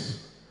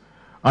 yes.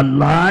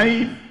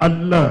 Alive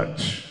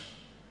alert.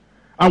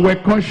 And we're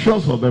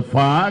conscious of the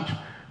fact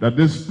that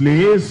this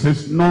place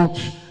is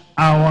not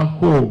our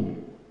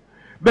home.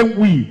 Then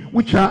we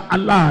which are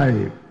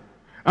alive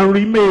and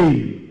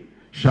remain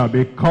shall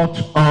be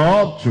caught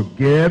up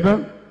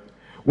together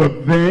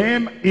with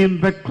them in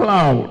the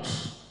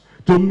clouds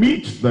to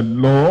meet the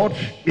Lord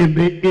in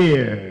the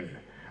air.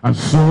 And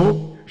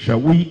so shall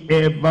we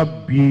ever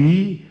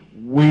be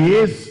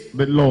with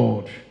the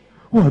Lord.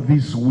 Who are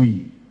these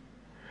we?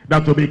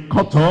 That will be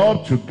caught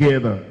up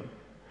together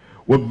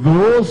with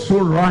those who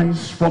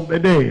rise from the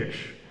dead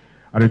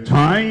at the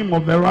time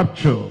of the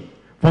rapture.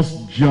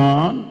 1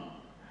 John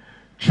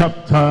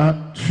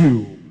chapter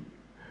 2.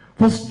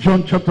 1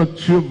 John chapter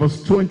 2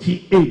 verse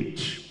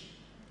 28.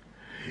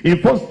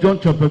 In 1 John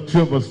chapter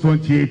 2 verse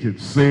 28 it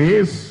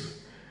says,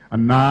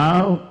 and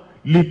now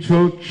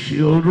little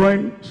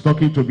children, it's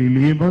talking to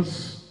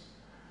believers.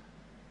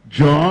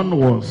 John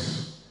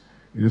was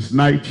in his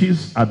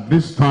 90s at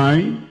this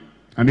time,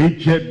 an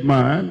aged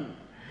man,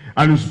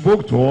 and he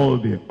spoke to all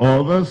the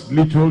others,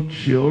 little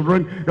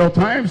children. There are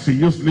times he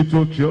used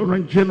little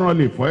children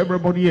generally for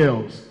everybody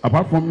else,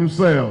 apart from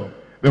himself,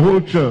 the whole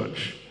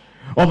church.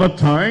 Other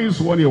times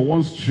when he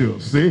wants to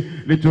say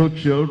little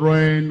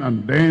children,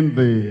 and then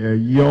the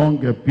young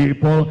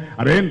people,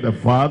 and then the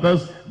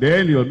fathers,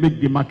 then he'll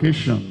make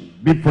demarcation,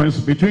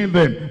 difference between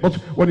them. But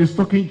when he's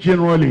talking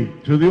generally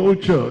to the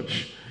old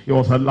church, he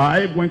was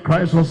alive when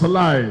Christ was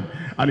alive.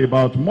 And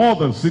about more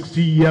than 60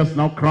 years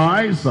now,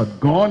 Christ had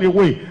gone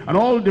away. And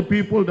all the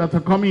people that are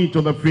coming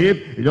into the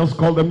faith, he just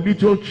called them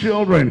little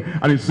children.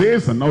 And he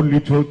says, and now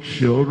little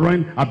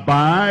children,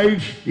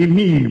 abide in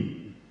him,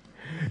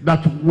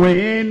 that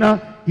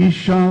when he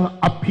shall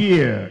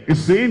appear,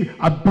 he's saying,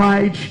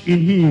 abide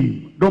in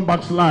him. Don't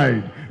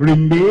backslide.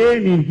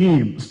 Remain in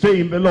him. Stay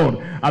in the Lord.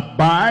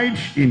 Abide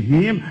in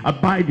him.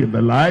 Abide in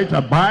the light.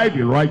 Abide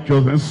in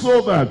righteousness.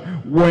 So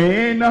that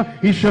when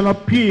he shall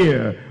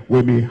appear,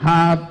 we may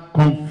have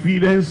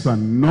confidence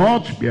and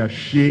not be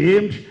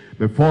ashamed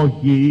before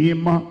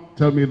him.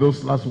 Tell me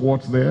those last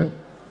words there.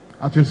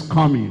 At his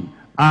coming.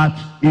 At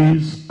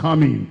his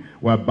coming.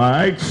 We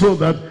abide so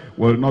that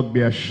we'll not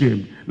be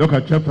ashamed. Look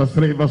at chapter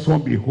 3 verse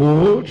 1.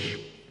 Behold,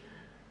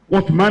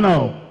 what manner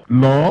of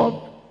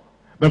love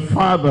the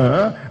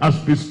Father has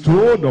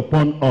bestowed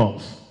upon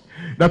us,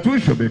 that we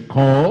should be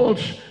called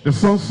the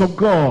sons of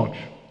God.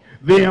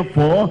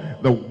 Therefore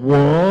the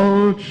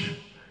world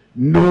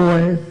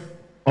knoweth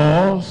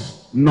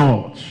us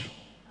not.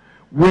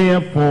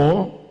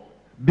 Therefore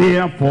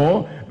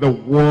the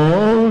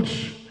world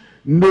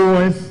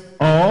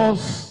knoweth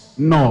us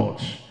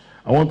not.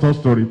 I want us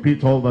to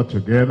repeat all that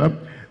together.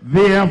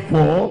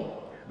 Therefore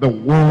the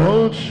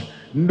world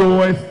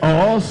knoweth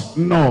us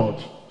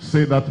not.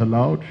 Say that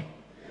aloud.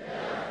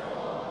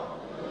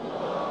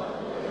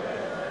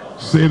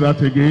 Say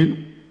that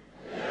again.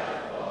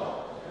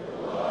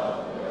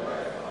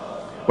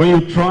 When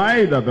you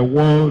try that, the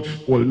world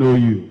will know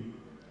you.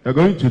 They're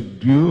going to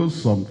do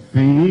some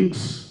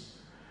things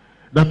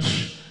that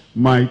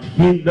might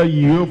hinder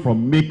you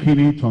from making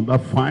it on the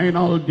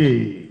final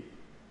day.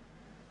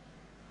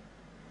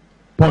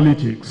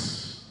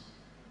 Politics,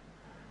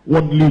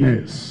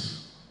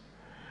 worldliness,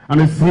 and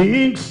the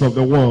things of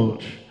the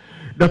world,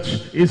 that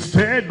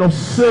instead of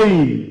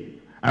saying,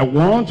 I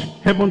want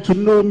heaven to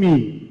know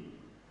me,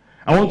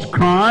 I want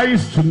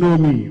Christ to know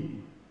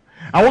me,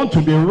 I want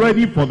to be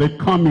ready for the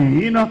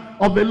coming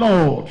of the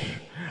Lord,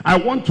 I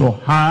want to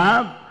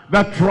have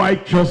that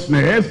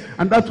righteousness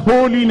and that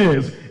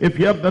holiness. If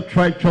you have that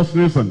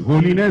righteousness and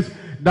holiness,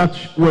 that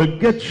will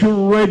get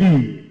you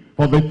ready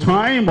for the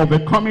time of the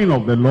coming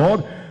of the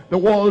Lord. The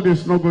world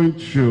is not going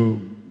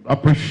to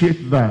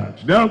appreciate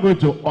that. They're not going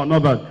to honor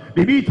that.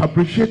 They didn't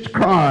appreciate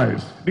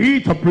Christ. They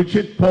didn't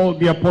appreciate Paul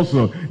the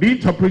apostle. They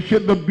didn't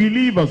appreciate the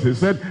believers. He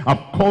said,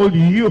 I've called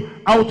you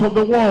out of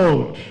the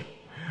world.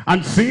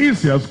 And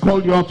since he has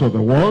called you out of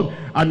the world,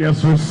 and he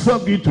has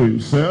reserved you to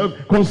himself,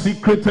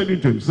 consecrated you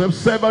to himself,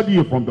 severed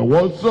you from the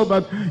world, so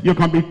that you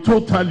can be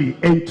totally,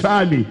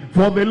 entirely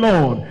for the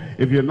Lord.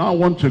 If you now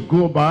want to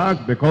go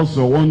back because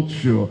you want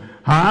to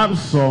have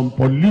some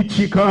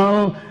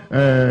political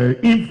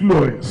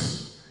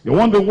influence, you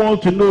want the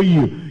world to know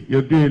you,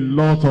 you do a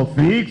lot of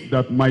things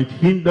that might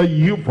hinder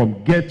you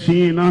from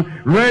getting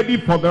ready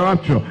for the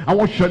rapture. And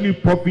what shall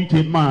it profit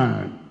a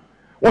man?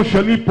 What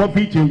shall it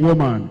profit a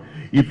woman?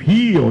 If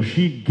he or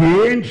she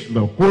gains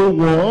the whole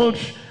world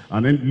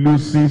and then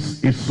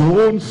loses his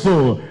own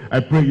soul. I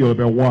pray you'll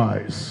be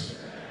wise.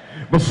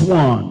 Verse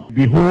 1,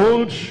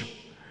 behold,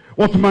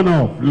 what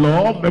manner of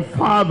love the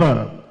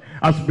Father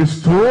has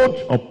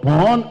bestowed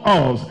upon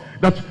us,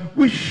 that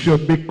we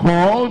should be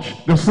called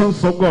the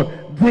sons of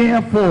God.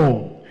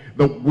 Therefore,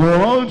 the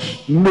world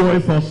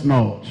knoweth us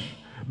not,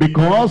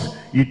 because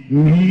it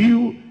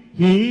knew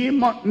him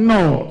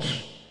not.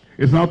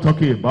 It's not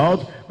talking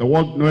about the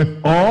world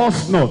knoweth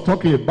us not,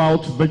 talking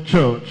about the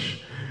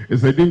church.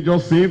 It's a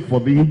dangerous thing for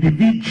the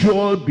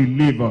individual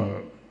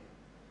believer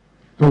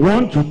to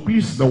want to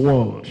please the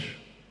world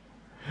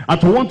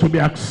and to want to be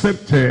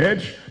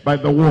accepted by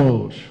the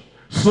world,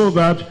 so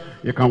that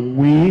you can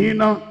win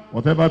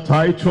whatever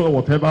title,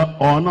 whatever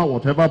honor,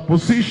 whatever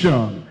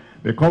position.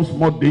 Becomes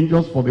more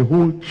dangerous for the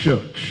whole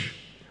church.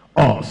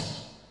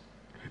 Us.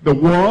 The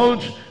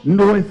world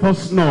knoweth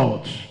us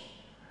not.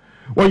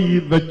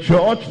 When the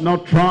church now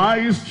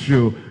tries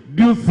to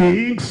do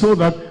things so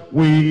that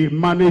we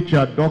manage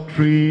our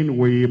doctrine,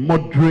 we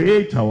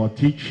moderate our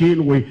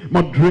teaching, we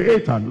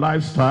moderate our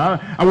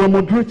lifestyle, and we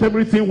moderate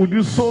everything we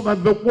do so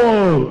that the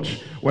world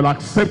will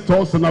accept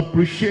us and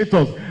appreciate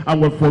us,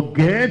 and will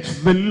forget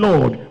the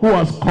Lord who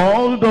has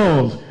called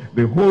us.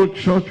 The whole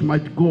church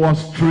might go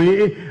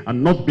astray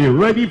and not be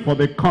ready for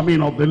the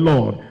coming of the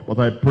Lord. But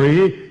I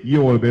pray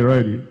you will be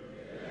ready.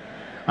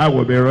 I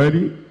will be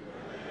ready.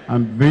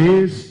 And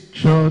this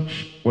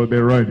church will be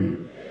ready.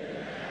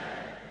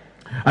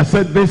 I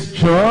said this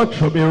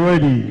church will be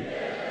ready.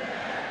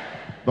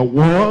 The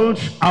world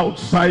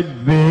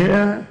outside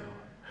there,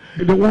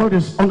 the world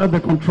is under the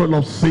control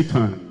of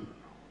Satan.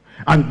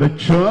 And the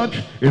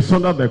church is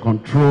under the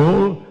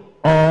control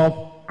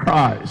of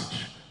Christ,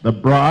 the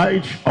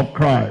bride of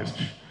Christ.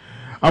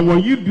 And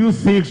when you do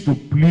things to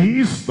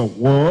please the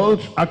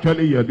world,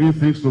 actually you're doing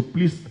things to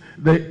please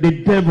the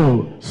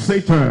devil,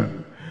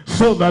 Satan,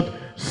 so that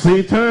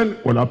Satan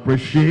will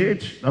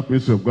appreciate, that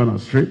means you've gone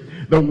astray.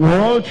 The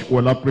world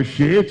will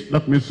appreciate,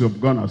 that means you've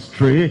gone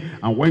astray.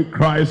 And when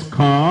Christ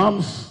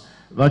comes,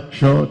 that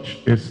church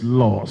is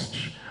lost.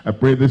 I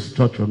pray this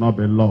church will not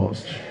be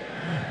lost.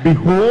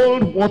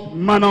 Behold, what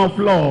manner of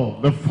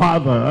love the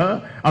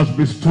Father has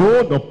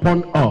bestowed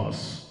upon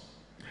us,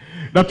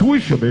 that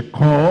we should be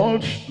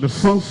called the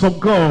sons of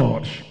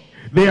God.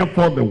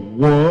 Therefore the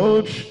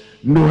world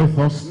knoweth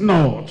us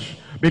not,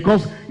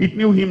 because it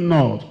knew him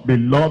not.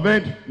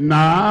 Beloved,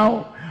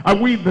 now are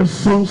we the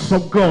sons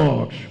of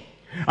God,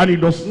 and it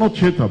does not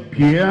yet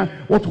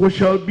appear what we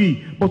shall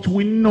be, but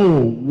we know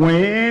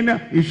when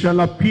it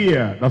shall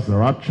appear. That's the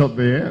rapture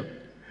there.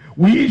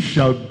 We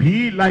shall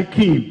be like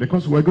him,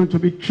 because we're going to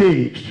be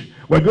changed.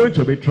 We're going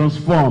to be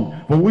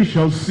transformed, for we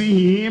shall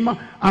see him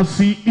as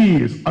he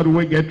is. How do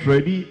we get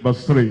ready?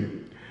 Verse 3.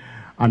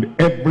 And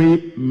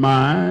every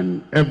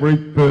man, every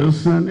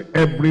person,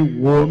 every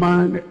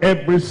woman,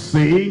 every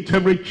saint,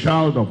 every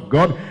child of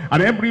God,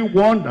 and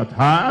everyone that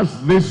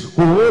has this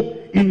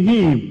hope in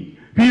him,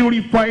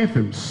 purifieth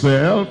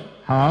himself.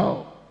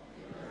 How?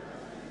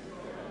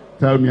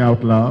 Tell me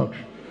out loud.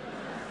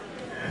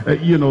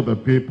 You know the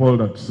people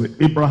that say,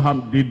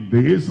 Abraham did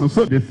this, and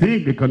so they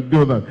think they can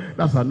do that.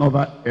 That's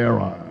another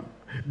era.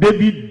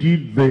 David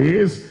did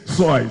this,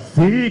 so I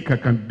think I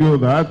can do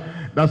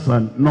that. That's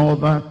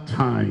another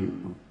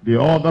time. The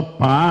other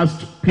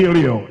past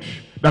period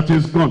that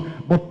is gone.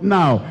 But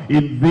now,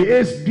 in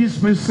this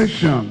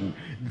dispensation,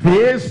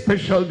 this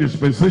special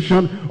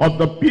dispensation of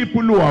the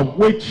people who are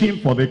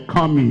waiting for the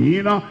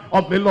coming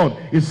of the Lord,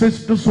 it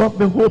says those who have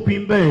the hope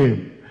in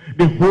them.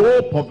 The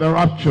hope of the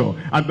rapture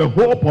and the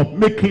hope of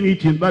making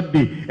it in that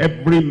day.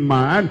 Every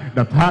man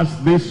that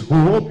has this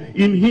hope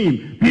in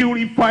him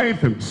purifieth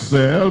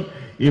himself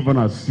even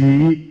as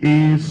he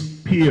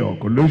is pure.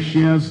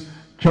 Colossians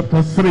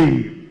chapter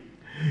 3.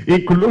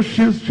 In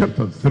Colossians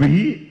chapter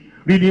 3,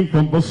 reading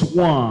from verse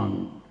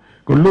 1.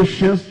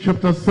 Colossians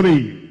chapter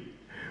 3,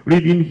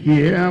 reading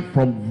here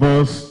from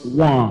verse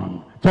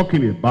 1.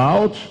 Talking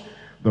about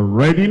the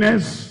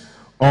readiness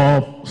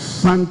of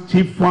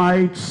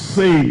sanctified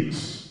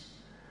saints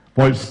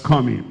for his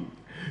coming.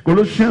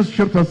 Colossians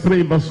chapter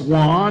 3 verse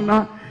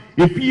 1.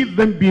 If ye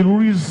then be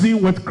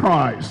risen with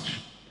Christ,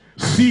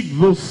 seek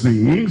those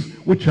things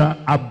which are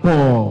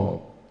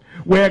above,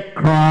 where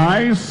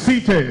Christ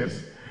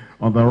sitteth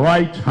on the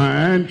right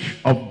hand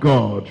of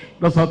God.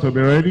 That's how to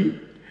be ready.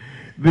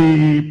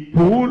 The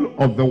pull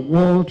of the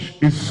world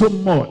is so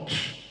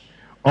much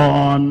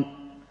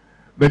on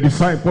the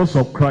disciples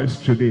of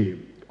Christ today,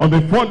 on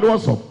the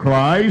followers of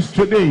Christ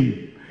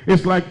today.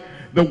 It's like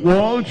the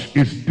world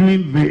is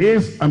doing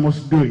this, I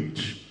must do it.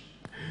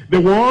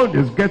 The world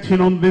is getting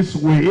on this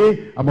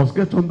way, I must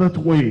get on that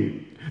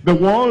way. The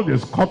world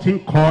is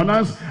cutting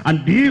corners,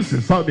 and this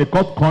is how they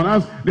cut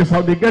corners, this is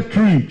how they get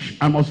rich,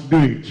 I must do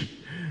it.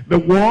 The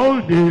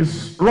world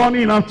is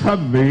running after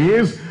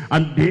this,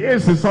 and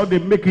this is how they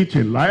make it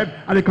in life,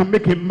 and they can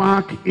make a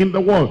mark in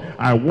the world.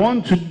 I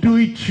want to do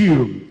it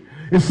too.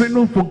 He said,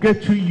 don't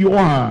forget who you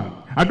are.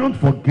 And don't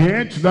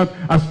forget that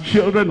as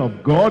children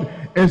of God,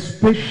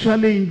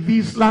 especially in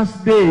these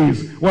last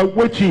days, we're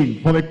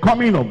waiting for the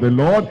coming of the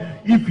Lord.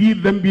 If ye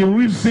then be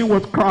risen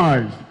with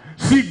Christ,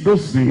 seek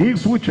those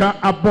things which are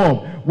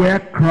above, where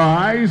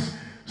Christ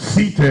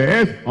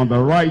seated on the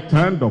right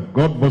hand of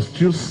God. Verse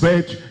 2,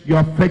 set your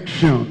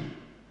affection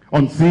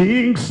on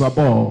things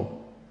above.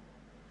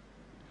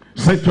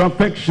 Set your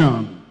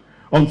affection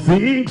on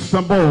things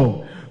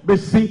above. Be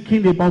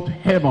thinking about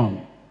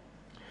heaven.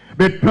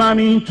 Be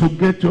planning to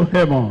get to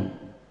heaven.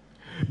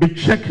 Be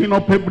checking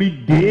up every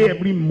day,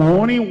 every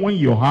morning when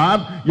you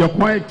have your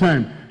quiet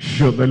time.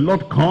 Should the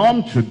Lord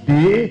come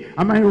today?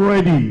 Am I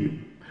ready?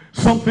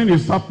 Something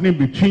is happening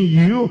between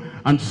you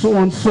and so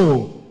and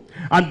so.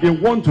 And they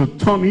want to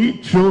turn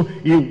it to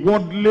a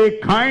worldly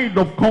kind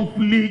of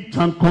conflict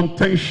and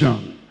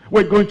contention.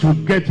 We're going to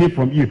get it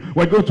from you.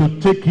 We're going to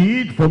take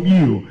it from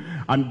you.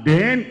 And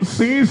then,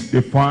 since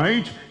they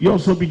fight, you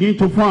also begin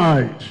to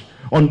fight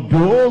on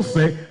those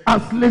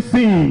earthly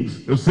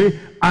things. You say,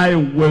 I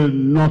will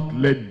not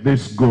let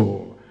this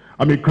go.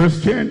 I'm a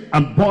Christian,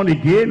 I'm born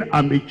again,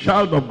 I'm a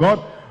child of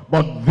God,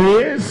 but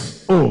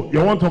this, oh,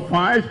 you want to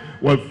fight?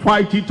 Well,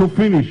 fight it to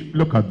finish.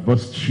 Look at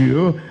verse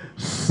 2.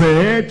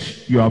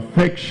 Set your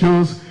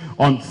affections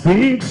on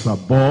things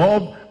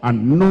above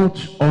and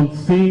not on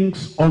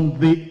things on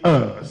the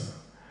earth.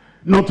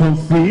 Not on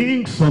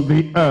things on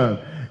the earth.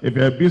 If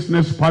you're a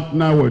business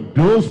partner with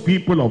those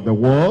people of the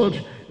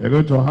world, you're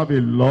going to have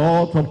a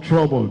lot of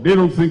trouble. They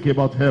don't think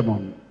about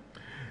heaven.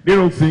 They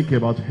don't think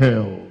about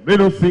hell. They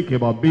don't think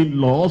about being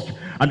lost.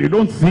 And they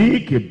don't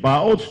think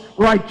about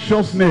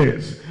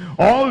righteousness.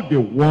 All they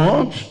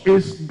want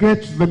is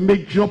get the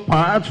major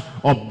part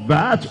of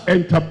that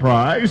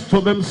enterprise to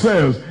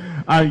themselves.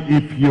 And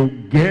if you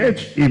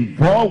get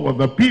involved with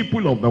the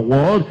people of the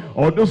world,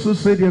 or those who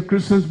say they're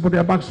Christians but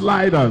they're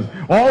backsliders,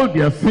 all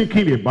they're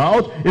thinking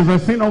about is the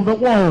sin of the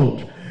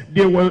world.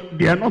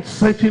 They are not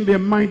setting their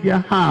mind, their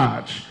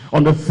heart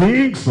on the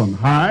things on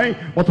high,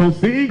 but on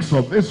things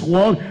of this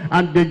world,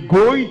 and they're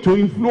going to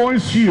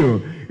influence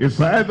you. It's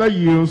either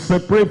you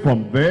separate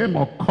from them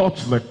or cut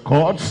the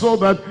cord, so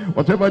that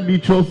whatever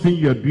little thing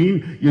you're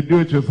doing, you do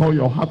it with all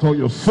your heart, all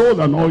your soul,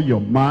 and all your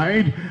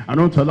mind, and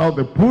don't allow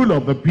the pull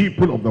of the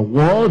people of the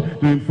world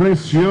to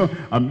influence you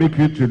and make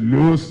you to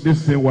lose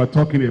this thing we're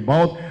talking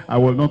about. I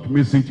will not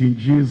miss it in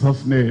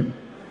Jesus' name.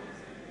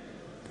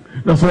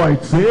 That's why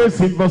it says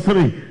in verse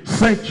 3,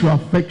 set your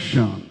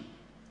affection,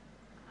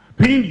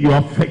 pin your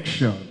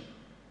affection,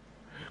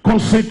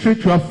 concentrate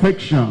your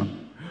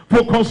affection,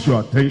 focus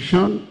your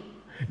attention,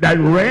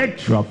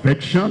 direct your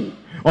affection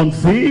on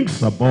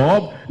things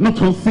above, not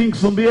on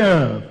things on the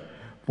earth.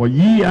 For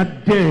ye are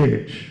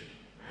dead,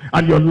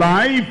 and your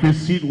life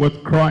is hid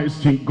with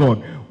Christ in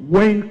God.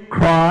 When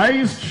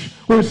Christ,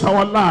 who is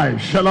our life,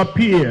 shall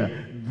appear,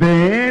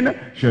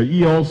 then shall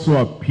ye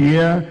also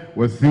appear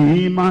with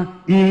him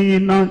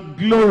in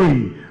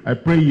glory. I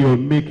pray you'll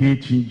make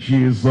it in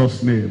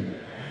Jesus' name.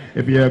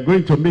 If you are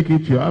going to make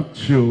it, you have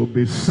to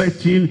be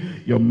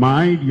setting your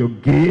mind, your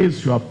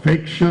gaze, your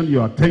affection,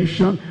 your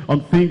attention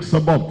on things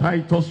above.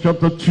 Titus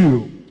chapter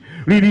 2,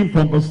 reading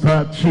from verse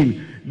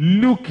 13.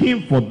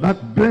 Looking for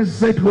that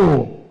blessed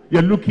hope.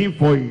 You're looking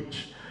for it.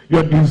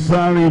 You're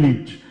desiring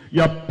it.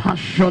 You're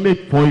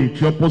passionate for it.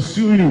 You're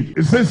pursuing it.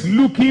 It says,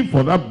 looking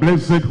for that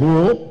blessed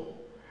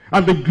hope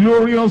and the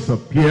glorious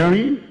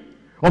appearing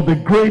of the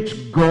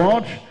great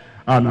God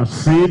and our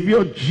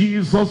Savior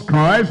Jesus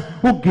Christ,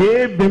 who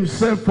gave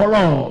himself for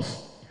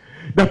us,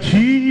 that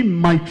he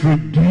might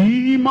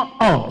redeem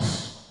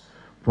us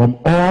from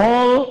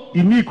all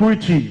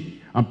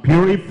iniquity and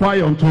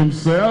purify unto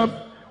himself.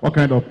 What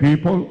kind of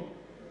people?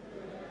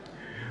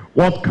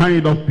 What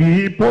kind of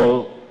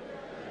people?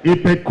 A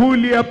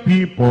peculiar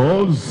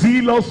people,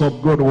 zealous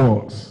of good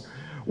works.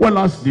 When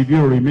last did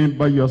you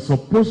remember you're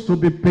supposed to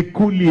be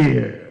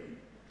peculiar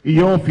in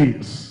your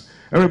office?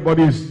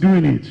 Everybody is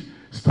doing it.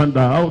 Stand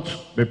out,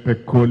 be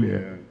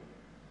peculiar.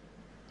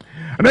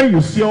 And then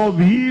you see all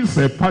these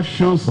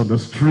passions on the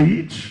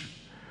streets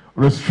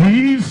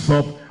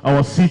of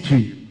our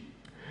city.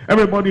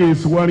 Everybody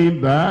is wearing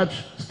that.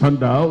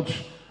 Stand out,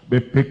 be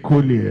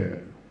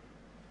peculiar.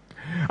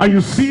 And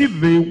you see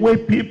the way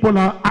people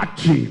are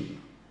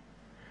acting.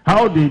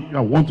 How they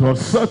want to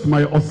assert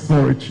my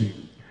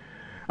authority.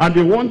 And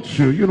they want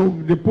to,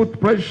 they put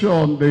pressure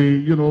on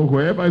the,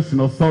 whoever is in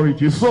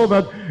authority, so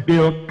that they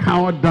will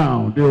cower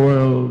down. They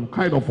will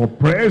kind of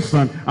oppress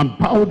and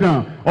bow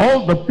down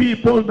all the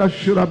people that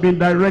should have been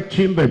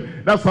directing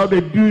them. That's how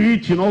they do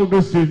it in all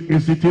these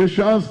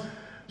institutions.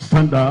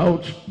 Stand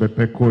out, be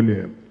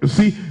peculiar. You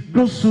see,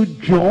 those who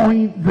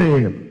join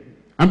them,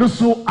 and those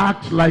who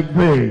act like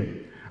them,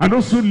 and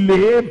those who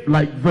live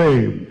like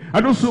them,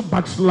 and those who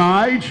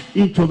backslide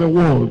into the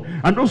world,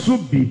 and those who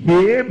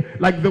behave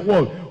like the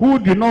world, who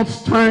do not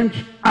stand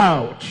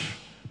out,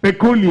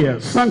 peculiar,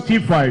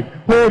 sanctified,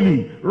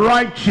 holy,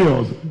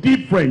 righteous,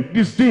 different,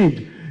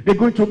 distinct, they're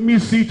going to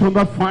miss it on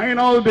the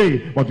final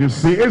day. But it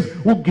says,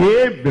 who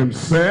gave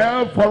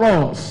themselves for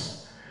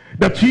us,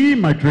 that he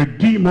might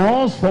redeem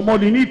us from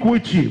all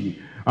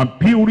iniquity, and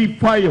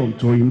purify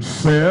unto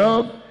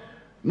himself.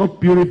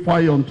 Not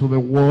purify unto the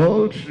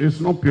world.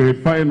 It's not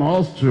purifying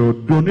us to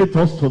donate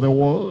us to the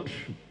world.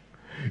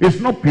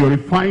 It's not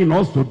purifying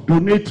us to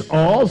donate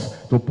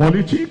us to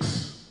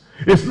politics.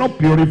 It's not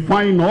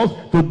purifying us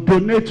to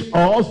donate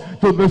us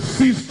to the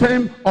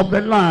system of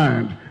the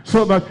land,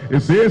 so that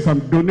it says, I'm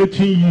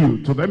donating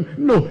you to them.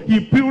 No, he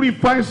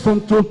purifies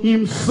unto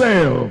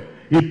himself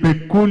a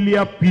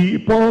peculiar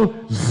people,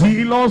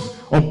 zealous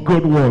of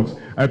good works.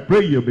 I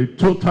pray you be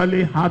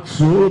totally heart,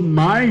 soul,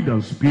 mind,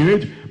 and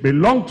spirit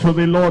belong to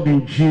the Lord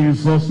in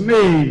Jesus'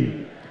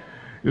 name.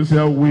 You see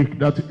how weak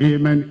that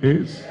amen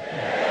is?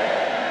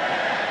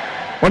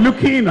 We're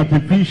looking at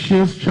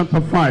Ephesians chapter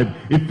 5.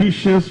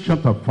 Ephesians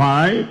chapter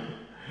 5.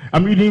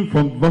 I'm reading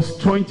from verse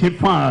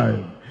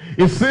 25.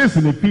 It says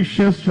in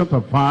Ephesians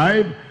chapter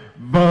 5,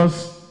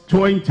 verse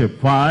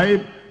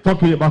 25,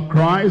 talking about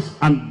Christ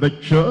and the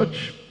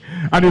church.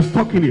 And it's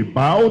talking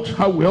about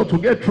how we ought to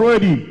get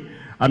ready.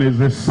 And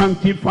it's a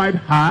sanctified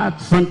heart,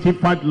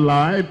 sanctified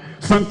life,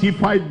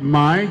 sanctified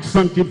mind,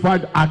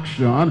 sanctified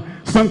action,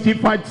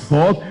 sanctified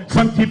thought,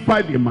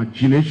 sanctified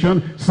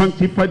imagination,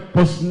 sanctified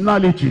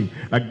personality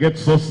that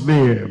gets us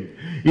there.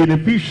 In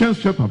Ephesians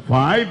chapter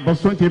 5,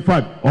 verse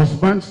 25,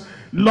 husbands,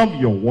 love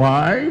your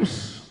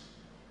wives.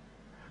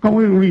 Can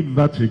we read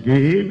that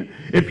again?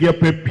 If you're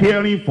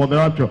preparing for the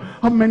rapture,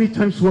 how many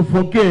times we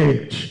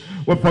forget?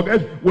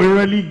 We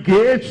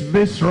relegate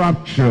this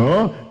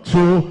rapture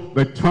to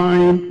the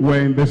time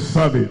we're in the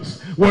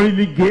service. We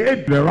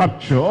relegate the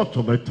rapture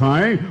to the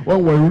time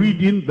when we're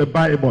reading the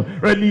Bible.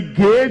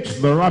 Relegate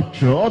the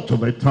rapture to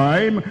the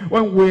time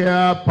when we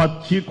are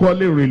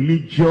particularly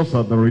religious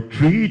at the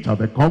retreat, at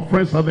the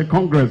conference, at the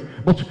congress.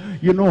 But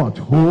at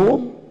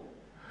home,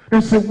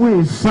 there's a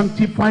way a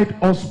sanctified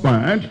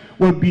husband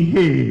will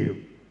behave.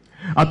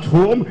 At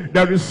home,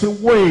 there is a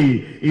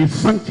way a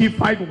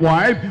sanctified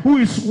wife who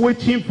is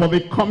waiting for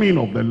the coming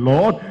of the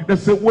Lord,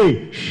 there's a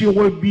way she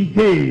will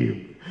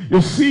behave. You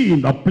see,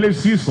 in the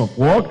places of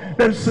work,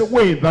 there's a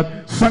way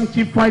that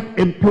sanctified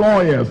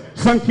employers,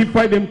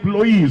 sanctified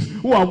employees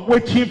who are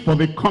waiting for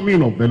the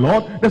coming of the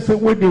Lord, there's a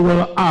way they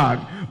will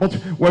act. But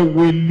when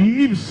we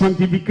leave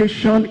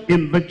sanctification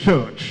in the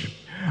church,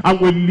 and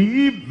we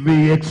leave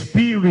the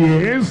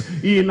experience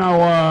in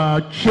our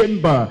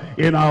chamber,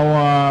 in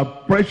our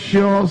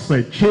precious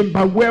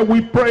chamber where we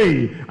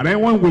pray. And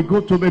then when we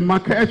go to the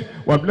market,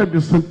 we have left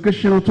the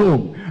sanctification at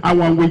home. And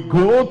when we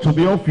go to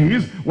the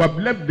office, we have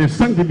left the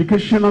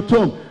sanctification at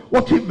home.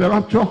 What if the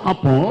rapture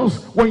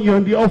happens when you're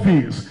in the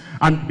office?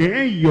 And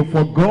then you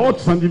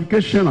forgot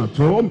sanctification at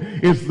home.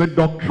 Is the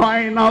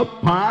doctrinal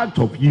part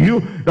of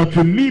you that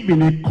you live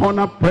in a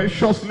corner,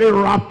 preciously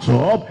wrapped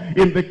up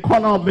in the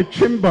corner of the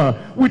chamber.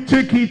 We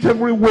take it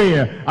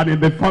everywhere. And in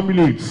the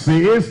family it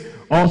says,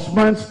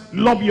 husbands,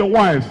 love your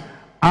wives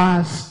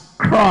as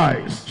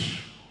Christ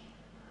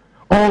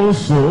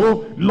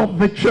also love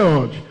the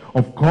church.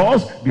 Of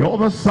course, the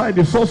other side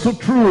is also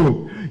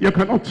true. You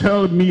cannot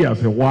tell me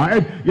as a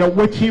wife, you're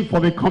waiting for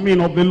the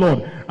coming of the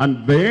Lord,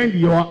 and then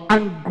you are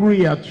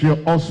angry at your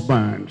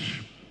husband,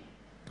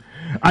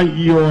 and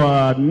you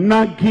are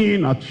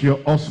nagging at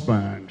your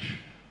husband,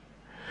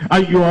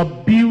 and you are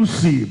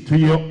abusive to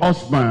your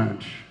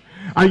husband,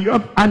 and you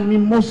have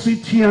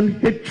animosity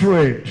and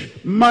hatred,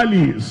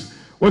 malice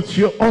with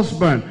your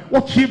husband.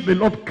 What if the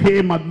Lord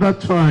came at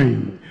that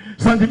time?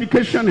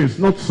 Sanctification is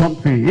not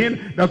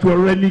something that will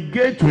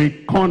relegate to a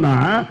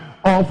corner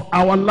of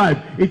our life.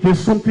 It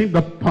is something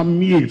that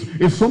permeates.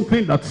 It's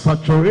something that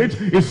saturates.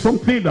 It's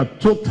something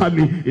that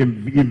totally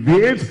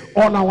invades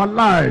all our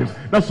lives.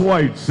 That's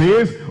why it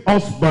says,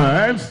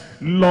 husbands,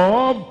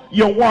 love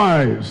your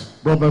wives.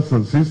 Brothers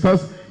and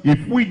sisters,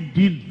 if we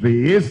did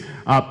this,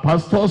 our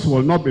pastors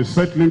will not be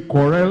settling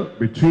quarrel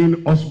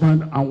between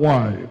husband and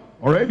wife.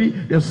 Already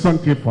they're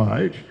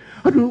sanctified.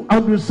 How do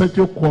you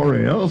settle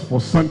quarrels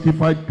for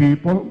sanctified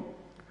people?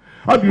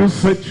 How do you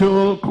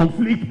settle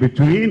conflict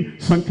between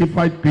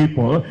sanctified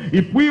people?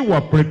 If we were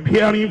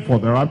preparing for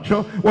the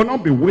rapture, we'll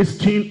not be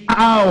wasting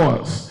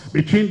hours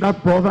between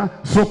that brother,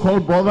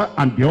 so-called brother,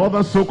 and the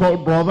other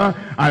so-called brother.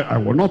 I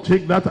will not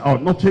take that, I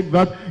will not take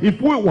that.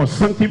 If we were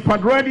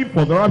sanctified, ready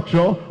for the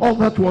rapture, all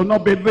that will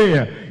not be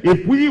there.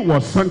 If we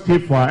were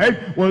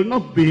sanctified, we'll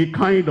not be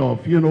kind of,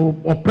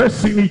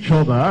 oppressing each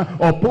other,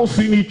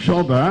 opposing each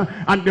other,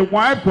 and the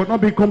wife will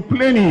not be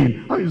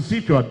complaining. How is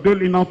it you are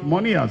doling out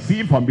money as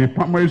if I'm a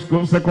primary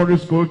school, secondary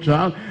school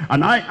child,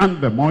 and I earn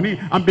the money,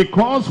 and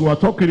because we are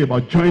talking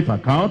about joint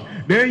account,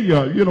 then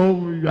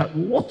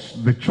what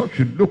the church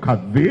should look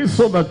at this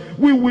so that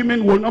we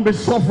women will not be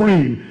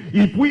suffering.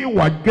 If we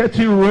were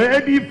getting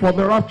ready for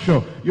the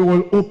rapture, you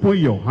will open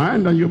your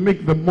hand and you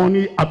make the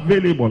money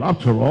available.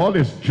 After all,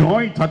 it's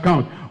joint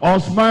account.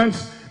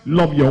 Husbands,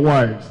 love your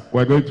wives.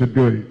 We're going to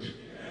do it.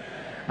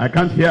 I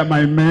can't hear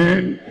my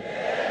men.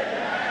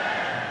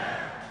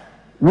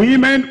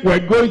 Women,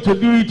 we're going to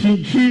do it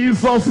in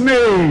Jesus'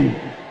 name.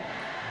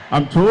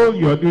 I'm told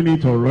you are doing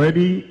it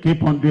already.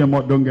 Keep on doing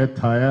more. Don't get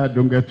tired.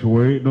 Don't get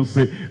worried. Don't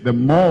say, the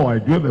more I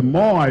do, the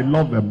more I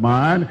love the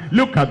man.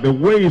 Look at the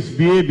way he's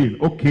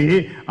behaving.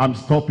 Okay, I'm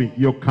stopping.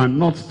 You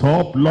cannot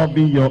stop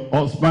loving your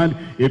husband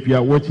if you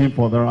are waiting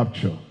for the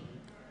rapture.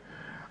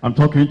 I'm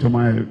talking to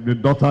the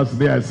daughters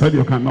there. I said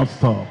you cannot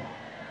stop.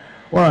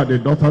 What are the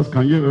daughters?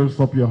 Can you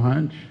stop your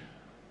hand?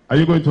 Are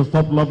you going to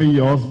stop loving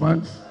your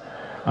husbands?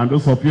 And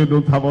those of you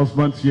who don't have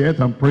husbands yet,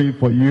 I'm praying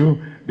for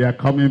you. They are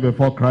coming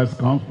before Christ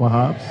comes,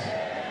 perhaps.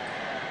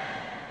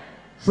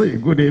 Say a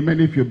good amen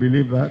if you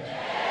believe that.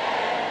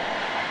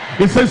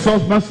 He says,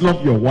 husbands,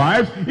 love your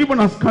wives, even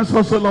as Christ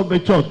also loved the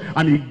church.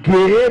 And he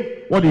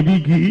gave, what did he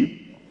give?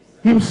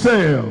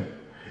 Himself.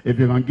 If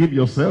you can give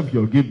yourself,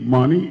 you'll give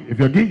money. If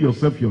you give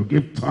yourself, you'll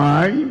give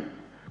time,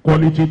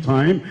 quality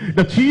time,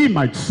 that he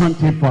might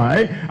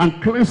sanctify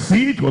and cleanse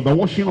it with the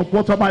washing of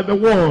water by the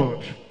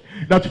word,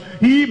 that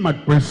he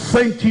might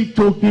present it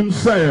to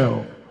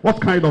himself.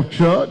 What kind of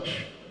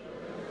church?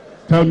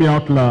 Tell me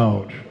out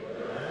loud.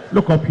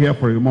 Look up here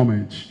for a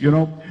moment.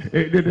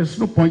 There's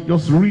no point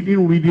just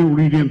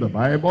reading the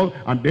Bible,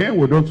 and then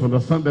we don't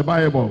understand the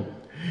Bible.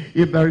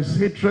 If there is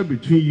hatred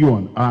between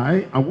you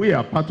and we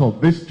are part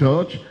of this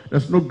church,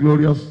 there's no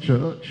glorious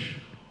church.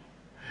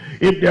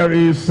 If there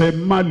is a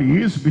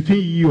malice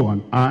between you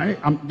and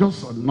I'm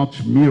just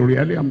not me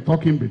really, I'm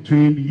talking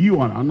between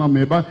you and another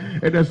member,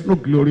 and there's no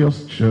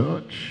glorious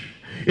church.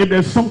 If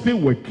there's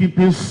something we're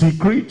keeping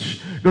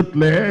secret, don't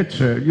let,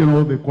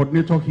 the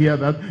coordinator hear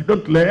that.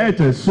 Don't let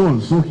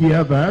so-and-so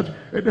hear that.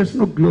 There's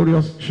no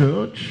glorious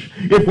church.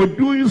 If we're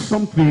doing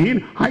something,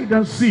 hide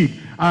and seek.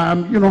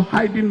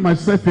 Hiding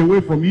myself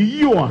away from you.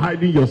 You are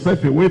hiding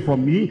yourself away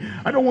from me.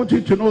 I don't want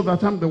you to know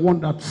that I'm the one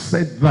that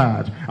said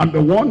that. I'm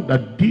the one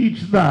that did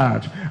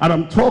that. And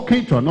I'm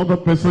talking to another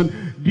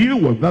person.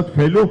 Deal with that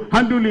fellow.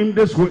 Handle him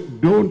this way.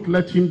 Don't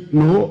let him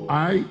know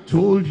I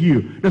told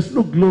you. There's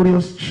no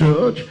glorious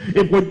church.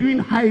 If we're doing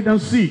hide and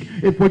seek,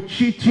 if we're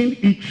cheating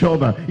each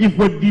other, if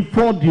we're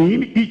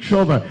defrauding each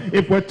other,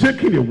 if we're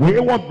taking away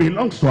what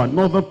belongs to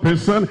another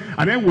person,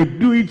 and then we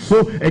do it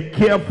so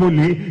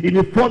carefully in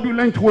a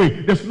fraudulent way,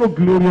 there's no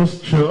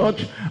glorious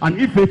church.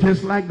 And if it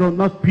is like on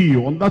that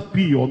pew, on that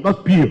pew, on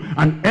that pew,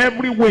 and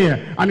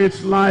everywhere, and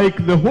it's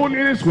like the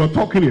holiness we're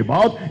talking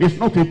about, it's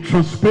not a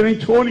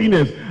transparent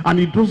holiness, and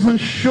it doesn't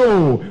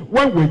show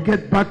when we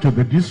get back to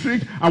the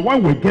district, and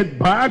when we get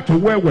back to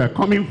where we're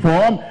coming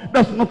from,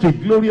 that's not a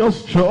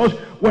glorious church.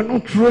 We're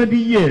not ready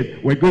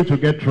yet. We're going to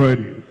get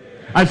ready.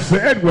 I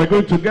said we're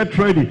going to get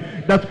ready,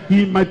 that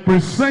he might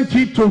present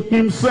it to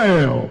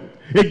himself.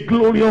 A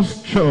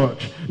glorious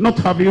church, not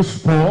having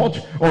spot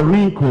or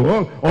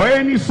wrinkle or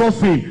any such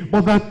thing,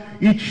 but that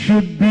it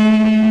should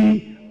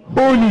be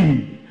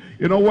holy.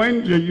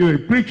 When you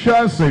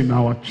preachers in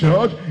our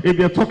church, if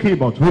they're talking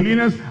about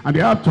holiness, and they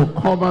have to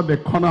cover the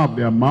corner of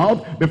their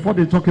mouth before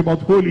they talk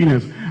about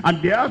holiness,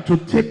 and they have to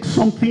take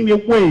something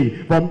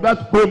away from that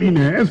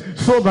holiness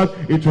so that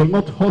it will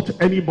not hurt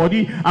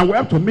anybody, and we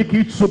have to make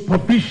it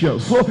superficial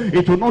so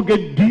it will not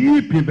get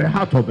deep in the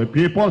heart of the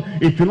people,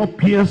 it will not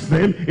pierce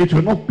them, it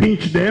will not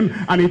pinch them,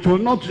 and it will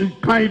not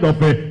kind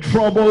of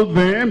trouble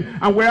them.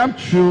 And we have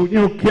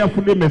to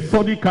carefully,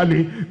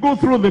 methodically go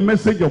through the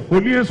message of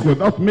holiness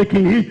without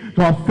making it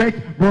to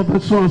affect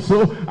brother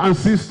so-and-so and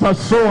sister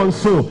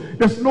so-and-so.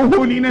 There's no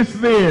holiness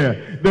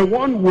there. The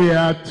one we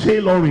are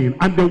tailoring,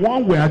 and the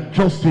one we are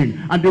adjusting,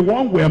 and the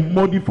one we are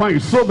modifying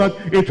so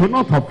that it will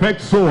not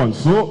affect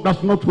so-and-so.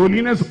 That's not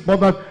holiness, but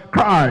that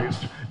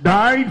Christ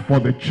died for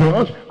the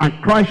church,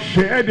 and Christ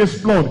shed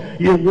his blood.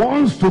 He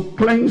wants to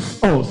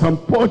cleanse us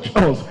and purge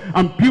us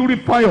and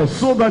purify us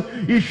so that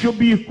it should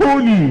be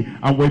holy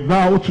and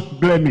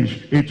without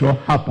blemish. It will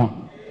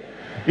happen.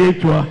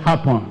 It will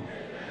happen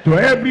to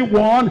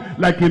everyone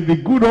like in the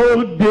good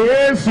old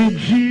days, in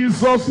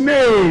Jesus'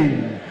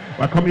 name.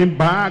 We're coming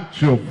back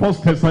to 1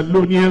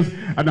 Thessalonians,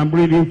 and I'm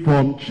reading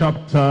from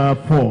chapter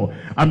 4.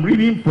 I'm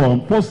reading from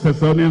 1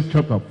 Thessalonians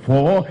chapter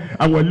 4,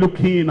 and we're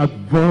looking at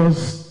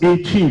verse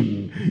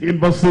 18. In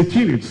verse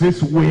 18 it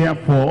says,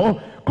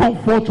 wherefore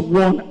comfort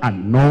one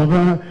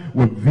another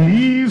with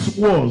these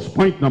words.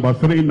 Point number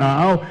 3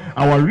 now.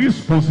 Our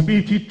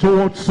responsibility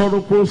towards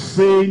sorrowful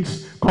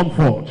saints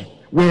comfort.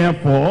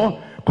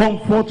 Wherefore,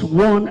 comfort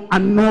one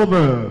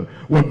another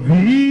with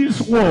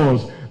these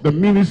words, the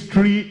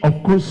ministry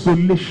of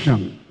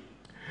consolation,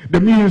 the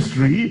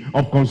ministry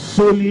of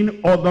consoling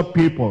other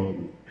people,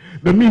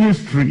 the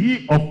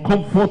ministry of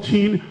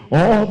comforting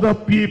other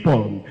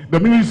people, the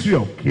ministry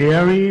of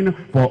caring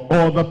for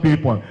other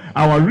people.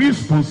 Our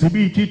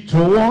responsibility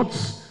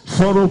towards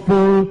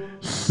sorrowful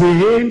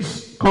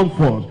saints'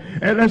 comfort.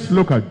 And let's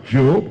look at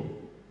Job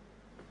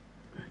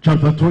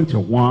chapter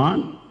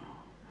 21.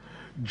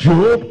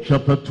 Job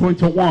chapter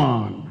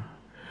 21.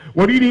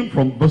 We're reading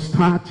from verse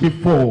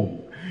 34.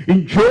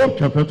 In Job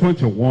chapter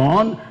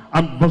 21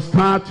 and verse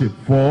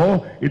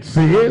 34, it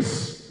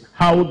says,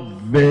 how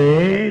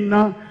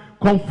then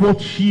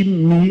comfort ye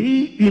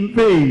me in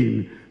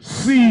vain,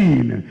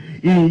 seeing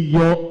in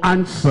your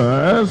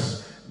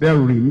answers there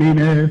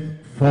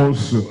remaineth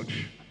falsehood.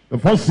 The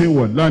first thing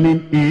we're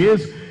learning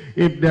is,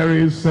 if there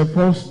is a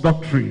false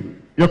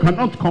doctrine, you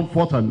cannot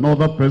comfort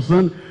another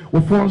person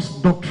with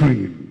false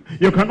doctrine.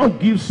 You cannot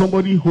give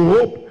somebody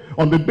hope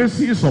on the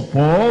basis of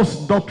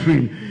false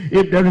doctrine.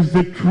 If there is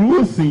the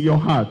truth in your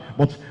heart,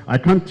 but I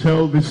can't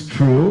tell this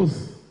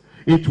truth,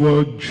 it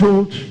will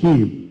jolt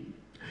him.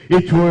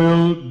 It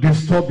will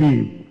disturb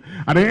him.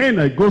 And then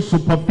I go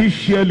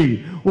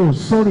superficially, oh,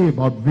 sorry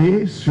about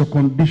this, your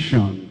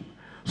condition.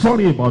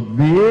 Sorry about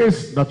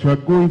this that you are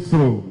going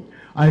through.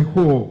 I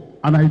hope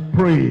and I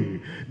pray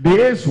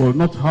this will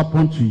not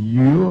happen to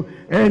you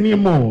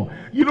anymore.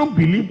 You don't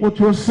believe what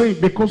you're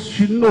saying because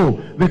you know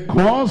the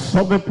cause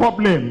of the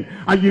problem,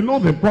 and you know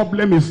the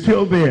problem is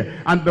still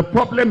there, and the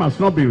problem has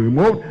not been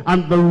removed,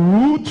 and the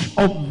root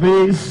of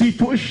the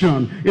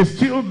situation is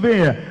still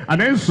there. And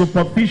then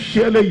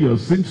superficially you're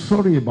saying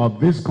sorry about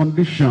this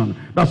condition.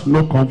 That's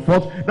no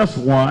comfort. That's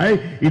why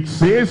it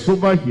says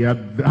over here,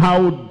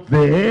 how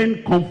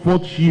then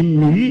comfort ye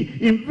me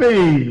in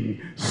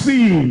vain,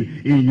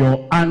 seeing in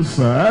your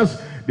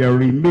answers there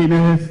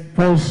remaineth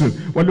falsehood.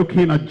 We're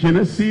looking at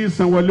Genesis,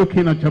 and we're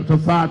looking at chapter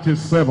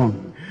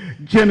 37.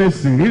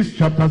 Genesis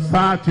chapter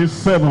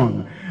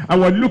 37,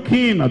 and we're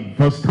looking at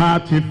verse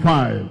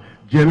 35.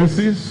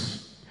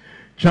 Genesis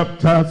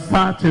chapter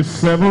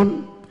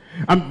 37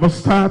 and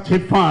verse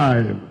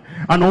 35.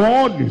 And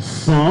all his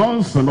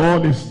sons and all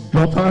his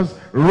daughters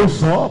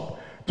rose up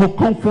to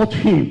comfort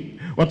him.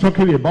 We're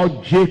talking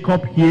about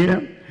Jacob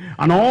here,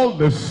 and all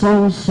the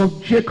sons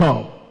of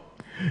Jacob.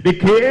 They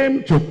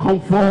came to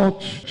comfort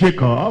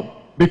Jacob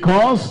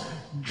because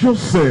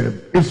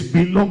Joseph, his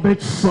beloved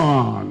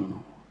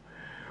son,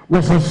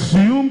 was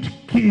assumed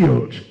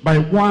killed by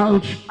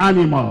wild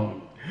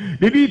animal.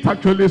 They didn't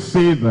actually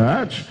say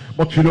that,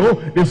 but you know,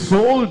 they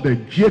sold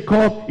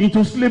Jacob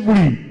into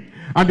slavery,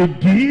 and they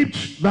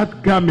dipped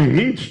that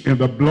garment in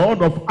the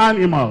blood of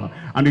animal,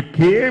 and it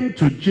came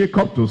to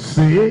Jacob to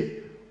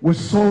say, we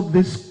sold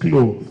this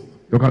cloth.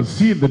 You can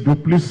see the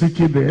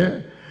duplicity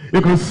there. You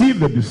can see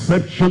the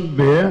deception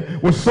there.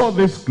 We saw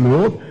this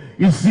cloth.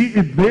 You see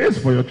it this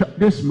for your child.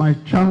 This is my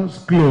child's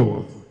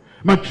cloth.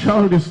 My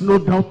child is no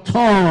doubt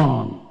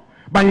torn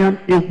by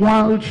a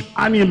wild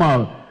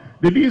animal.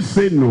 They didn't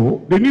say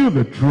no. They knew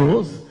the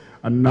truth.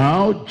 And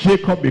now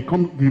Jacob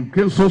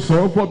became so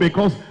sorrowful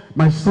because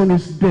my son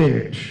is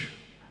dead.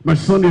 My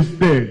son is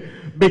dead.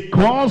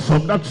 Because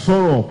of that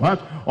sorrow of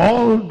heart,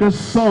 all the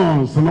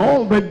sons and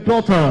all the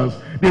daughters,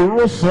 they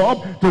rose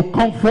up to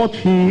comfort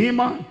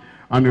him.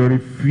 And he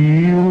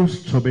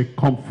refused to be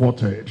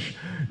comforted.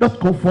 That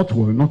comfort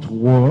will not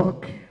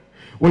work.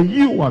 When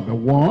you are the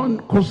one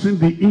causing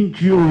the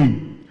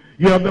injury,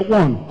 you are the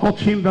one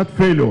hurting that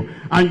fellow,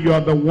 and you are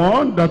the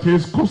one that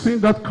is causing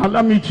that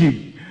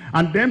calamity.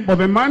 And then, but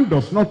the man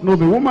does not know,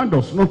 the woman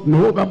does not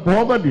know, that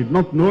brother did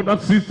not know,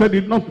 that sister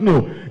did not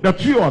know,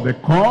 that you are the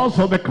cause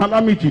of the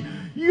calamity.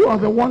 You are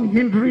the one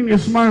hindering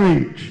his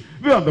marriage.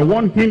 You are the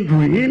one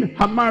hindering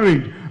her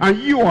marriage. And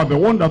you are the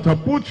one that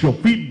have put your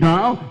feet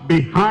down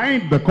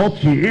behind the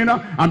curtain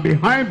and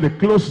behind the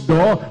closed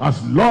door.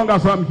 As long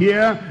as I'm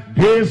here,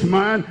 this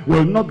man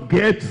will not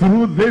get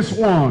through this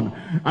one.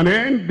 And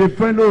then the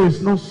fellow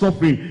is not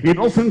suffering. He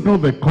doesn't know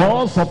the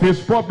cause of his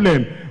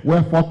problem.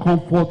 Wherefore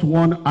comfort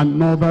one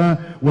another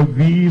with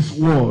these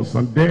words.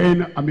 And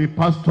then I'm a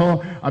pastor,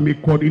 I'm a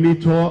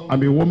coordinator,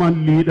 I'm a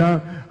woman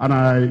leader,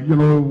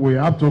 and we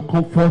have to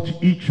comfort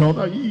each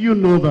other. You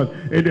know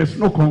that there's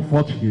no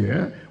comfort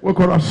here. We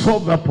could have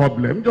solved that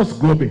problem. Just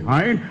go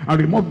behind and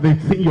remove the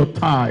thing you're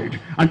tied.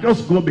 And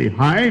just go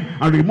behind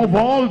and remove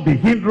all the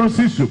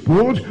hindrances you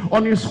put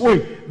on his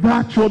way.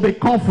 That will be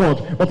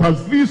comfort. But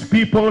as these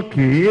people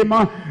came,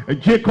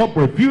 Jacob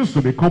refused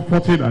to be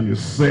comforted, and he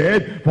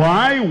said, for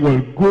I will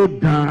go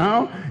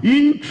down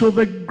into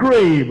the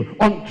grave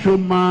unto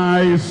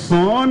my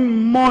son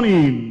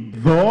mourning.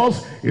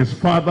 Thus his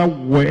father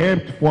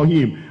wept for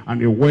him. and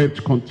he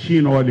wept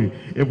continually.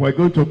 If we're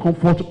going to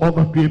comfort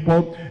other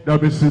people, there'll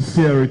be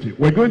sincerity.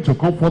 We're going to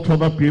comfort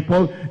other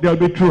people, there'll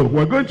be truth.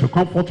 We're going to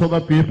comfort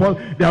other people,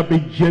 there'll be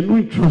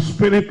genuine,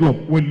 transparent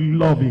love. We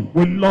love him.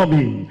 We love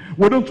him.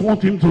 We don't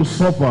want him to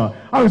suffer.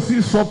 How is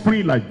he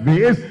suffering like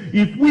this?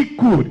 If we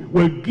could,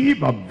 we'll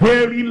give a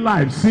very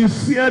life,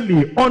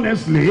 sincerely,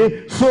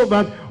 honestly, so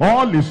that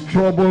all his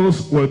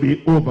troubles will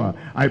be over.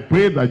 I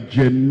pray that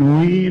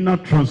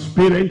genuine,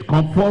 transparent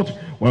comfort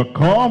will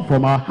come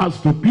from our hearts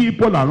to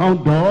people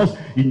around us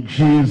in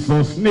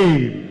Jesus'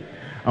 name.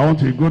 I want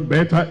to go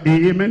better.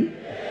 Amen.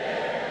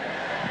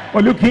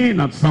 We're looking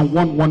at Psalm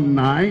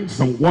 119,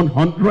 Psalm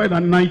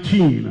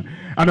 119.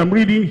 And I'm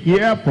reading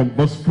here from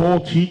verse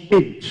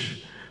 48.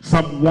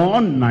 Psalm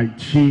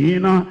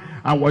 119,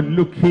 and we're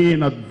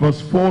looking at verse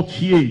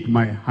 48.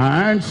 My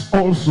hands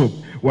also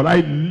will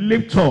I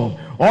lift up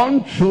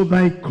unto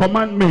thy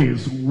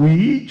commandments,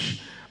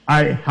 which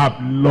I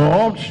have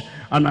loved,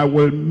 and I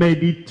will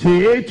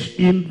meditate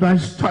in thy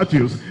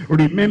statutes.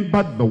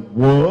 Remember the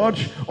word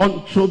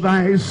unto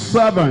thy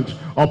servant,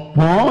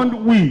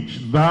 upon which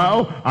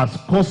thou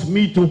hast caused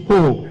me to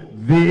hope.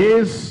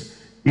 This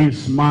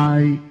is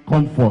my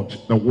comfort,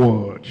 the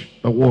word,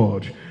 the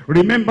word.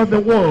 Remember the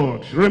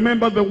word,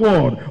 remember the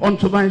word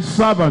unto thy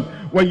servant.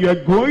 When you are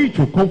going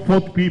to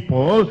comfort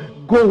people,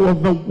 go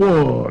with the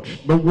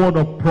word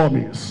of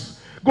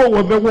promise. Go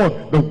with the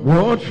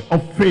word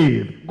of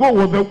faith. Go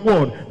with the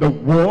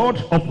word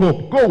of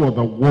hope. Go with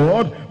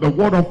the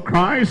word of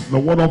Christ, the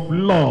word of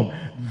love.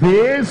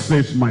 This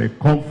is my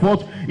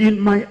comfort in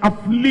my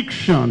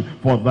affliction,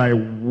 for thy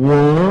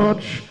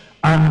word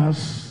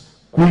has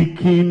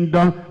quickened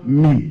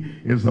me.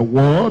 Is the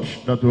word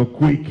that will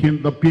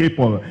quicken the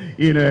people.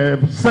 In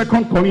 2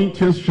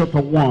 Corinthians chapter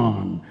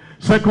 1.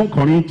 2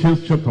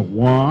 Corinthians chapter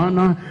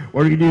 1,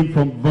 we're reading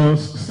from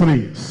verse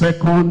 3.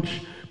 2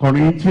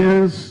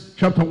 Corinthians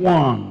chapter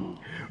 1,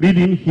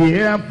 reading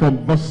here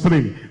from verse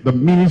 3, the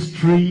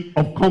ministry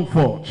of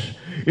comfort.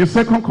 In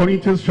 2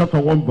 Corinthians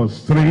chapter 1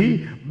 verse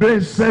 3,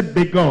 blessed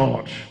be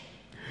God,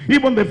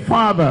 even the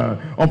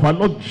Father of our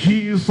Lord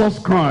Jesus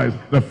Christ,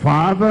 the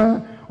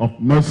Father of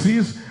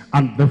mercies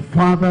and the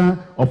Father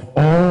of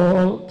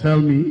all, tell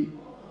me,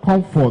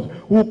 comfort,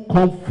 who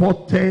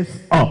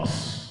comforteth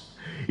us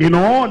in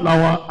all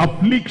our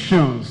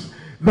afflictions,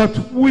 that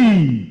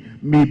we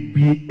may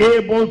be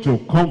able to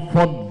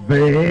comfort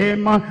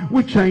them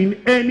which are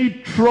in any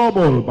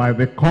trouble by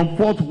the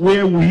comfort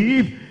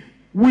wherewith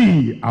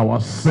we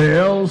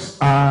ourselves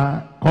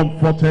are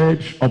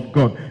comforted of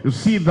God. You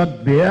see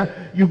that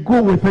there? You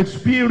go with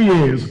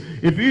experience.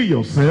 If you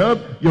yourself,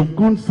 you've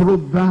gone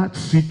through that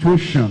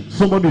situation.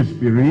 Somebody is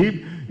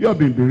bereaved. You have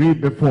been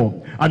bereaved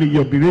before. And in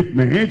your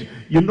bereavement,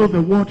 you know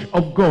the word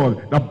of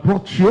God that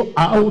brought you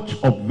out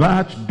of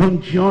that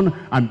dungeon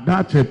and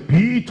that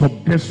pit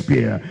of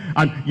despair.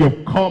 And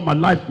you've come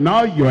alive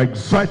now. You're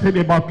excited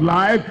about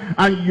life.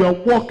 And you're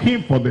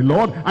working for the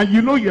Lord. And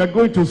you know you're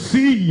going to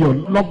see your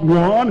loved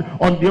one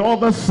on the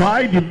other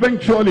side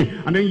eventually.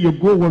 And then you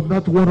go with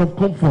that word of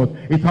comfort.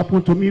 It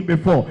happened to me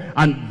before.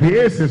 And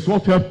this is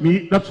what helped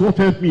me. That's what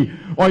helped me.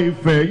 Or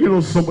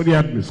if, somebody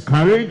had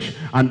miscarriage,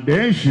 and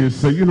then she's,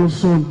 so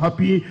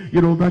unhappy,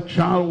 that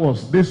child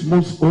was this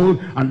month old,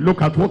 and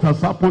look at what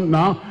has happened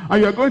now,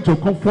 and you're going to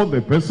comfort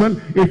the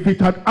person. If it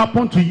had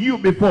happened to you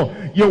before,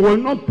 you will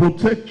not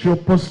protect your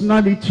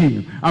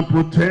personality and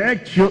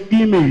protect your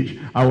image.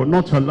 I will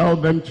not allow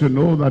them to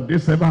know that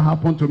this ever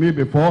happened to me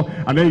before,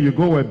 and then you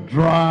go with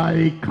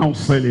dry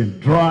counseling,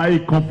 dry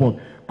comfort.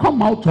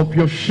 Come out of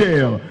your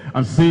shell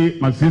and say,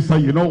 my sister,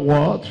 you know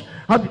what?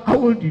 How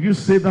old did you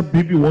say that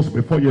baby was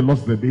before you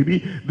lost the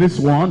baby? This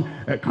one,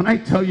 can I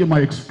tell you my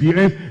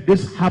experience?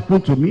 This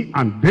happened to me,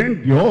 and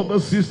then the other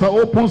sister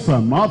opens her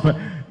mouth.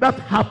 That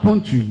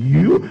happened to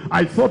you?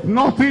 I thought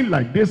nothing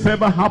like this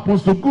ever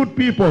happens to good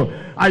people.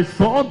 I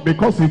thought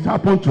because it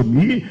happened to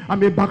me,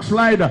 I'm a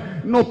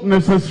backslider. Not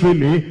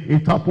necessarily.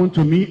 It happened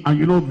to me,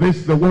 and this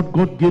is the word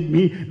God gave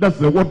me. That's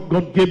the word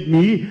God gave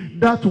me.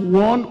 That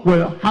one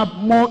will have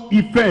more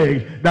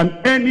effect than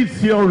any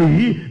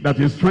theory that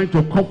is trying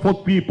to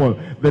comfort people.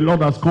 The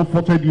Lord has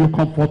comforted you,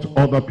 comfort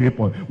other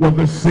people with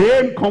the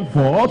same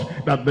comfort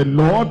that the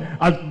Lord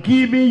has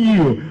given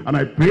you. And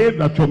I pray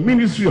that your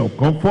ministry of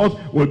comfort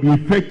will be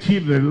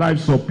effective in the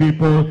lives of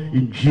people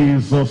in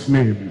Jesus'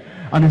 name.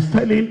 And he's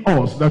telling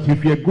us that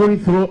if you're going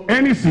through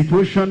any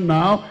situation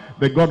now,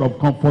 the God of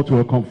comfort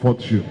will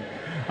comfort you.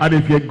 And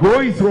if you're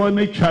going through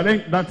any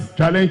challenge, that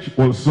challenge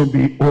will soon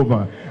be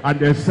over. And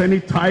there's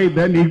any tide,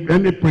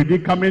 any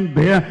predicament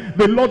there,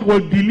 the Lord will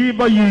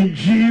deliver you in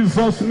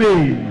Jesus'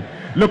 name.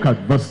 Look at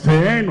verse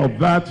 10 of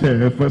that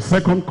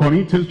 2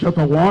 Corinthians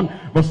chapter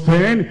 1, verse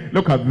 10.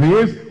 Look at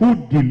this. Who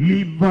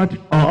delivered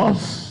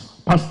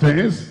us? Past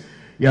tense,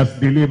 he has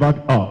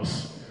delivered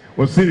us.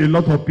 We've seen a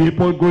lot of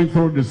people going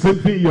through the same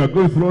thing you are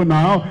going through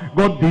now.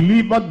 God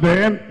delivered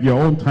them. Your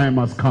own time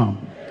has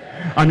come.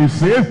 And he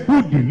says,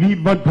 who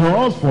delivered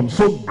us from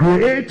so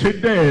great a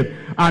death,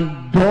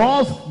 and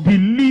does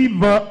deliver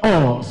deliver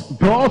us.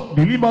 God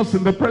delivers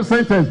in the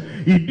present tense.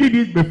 He did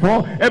it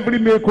before. Every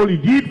miracle he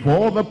did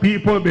for other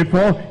people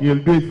before, he'll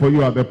do it for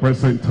you at the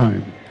present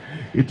time.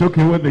 He took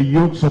away the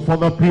yokes of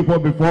other people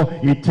before,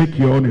 he'll take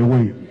your own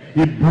away.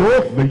 He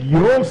broke the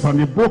yokes and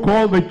he broke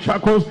all the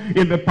shackles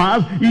in the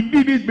past. He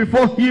did it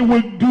before, he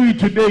will do it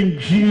today in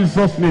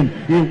Jesus' name.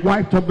 He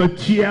wiped up the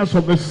tears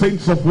of the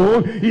saints of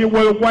old. He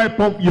will wipe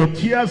up your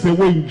tears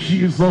away in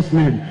Jesus'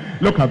 name.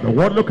 Look at the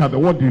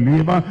word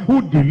deliver.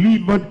 Who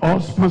delivered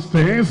us, past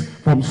tense,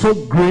 from so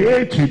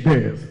great a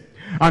death.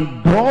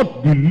 And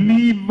God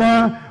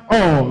deliver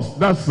us.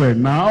 That's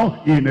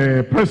now in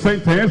a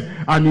present tense.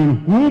 And in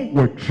whom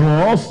we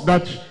trust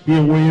that he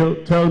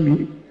will, tell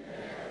me,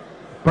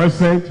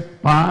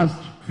 present, past,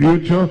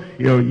 future,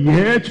 he'll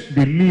yet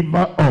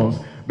deliver us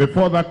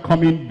before that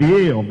coming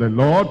day of the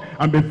Lord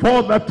and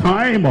before that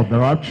time of the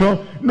rapture.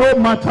 No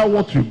matter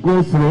what you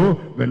go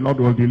through, the Lord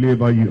will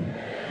deliver you.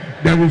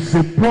 There is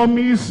a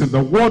promise in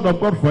the word of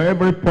God for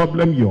every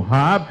problem you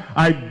have.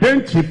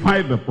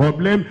 Identify the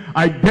problem,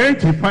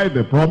 identify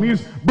the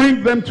promise,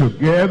 bring them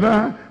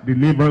together.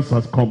 Deliverance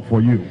has come for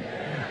you.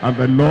 And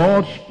the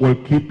Lord will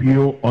keep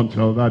you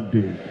until that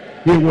day.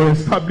 He will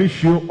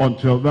establish you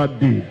until that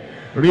day.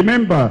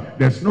 Remember,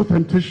 there's no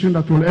temptation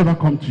that will ever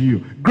come to you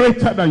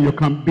greater than you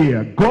can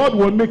bear. God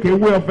will make a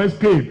way of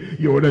escape.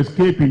 You will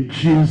escape in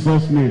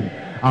Jesus' name.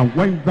 And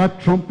when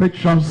that trumpet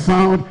shall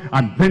sound,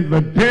 and then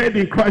the dead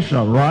in Christ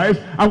shall rise,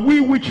 and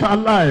we which are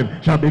alive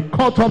shall be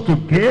caught up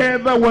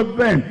together with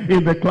them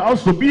in the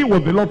clouds to be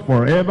with the Lord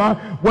forever.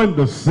 When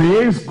the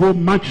saints go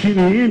marching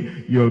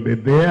in, you'll be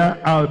there,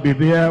 I'll be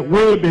there,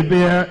 we'll be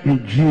there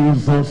in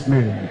Jesus'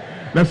 name.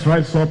 Let's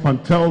rise up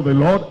and tell the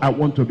Lord, I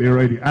want to be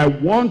ready. I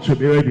want to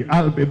be ready.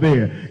 I'll be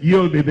there.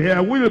 You'll be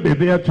there. We'll be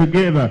there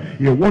together.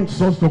 He wants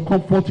us to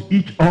comfort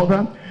each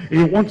other.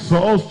 He wants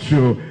us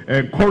to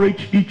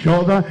encourage each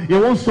other. He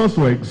wants us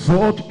to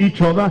exhort each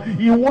other.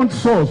 He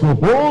wants us to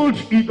hold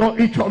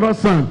each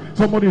other's hand.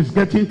 Somebody is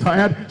getting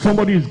tired.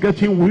 Somebody is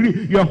getting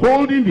weary. You're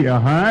holding their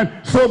hand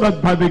so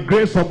that by the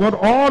grace of God,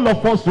 all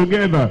of us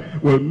together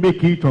will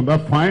make it on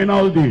that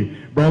final day.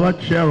 Brother,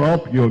 cheer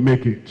up, you'll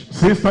make it.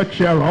 Sister,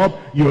 cheer up,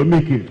 you'll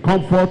make it.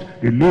 Comfort,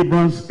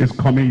 deliverance is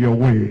coming your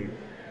way.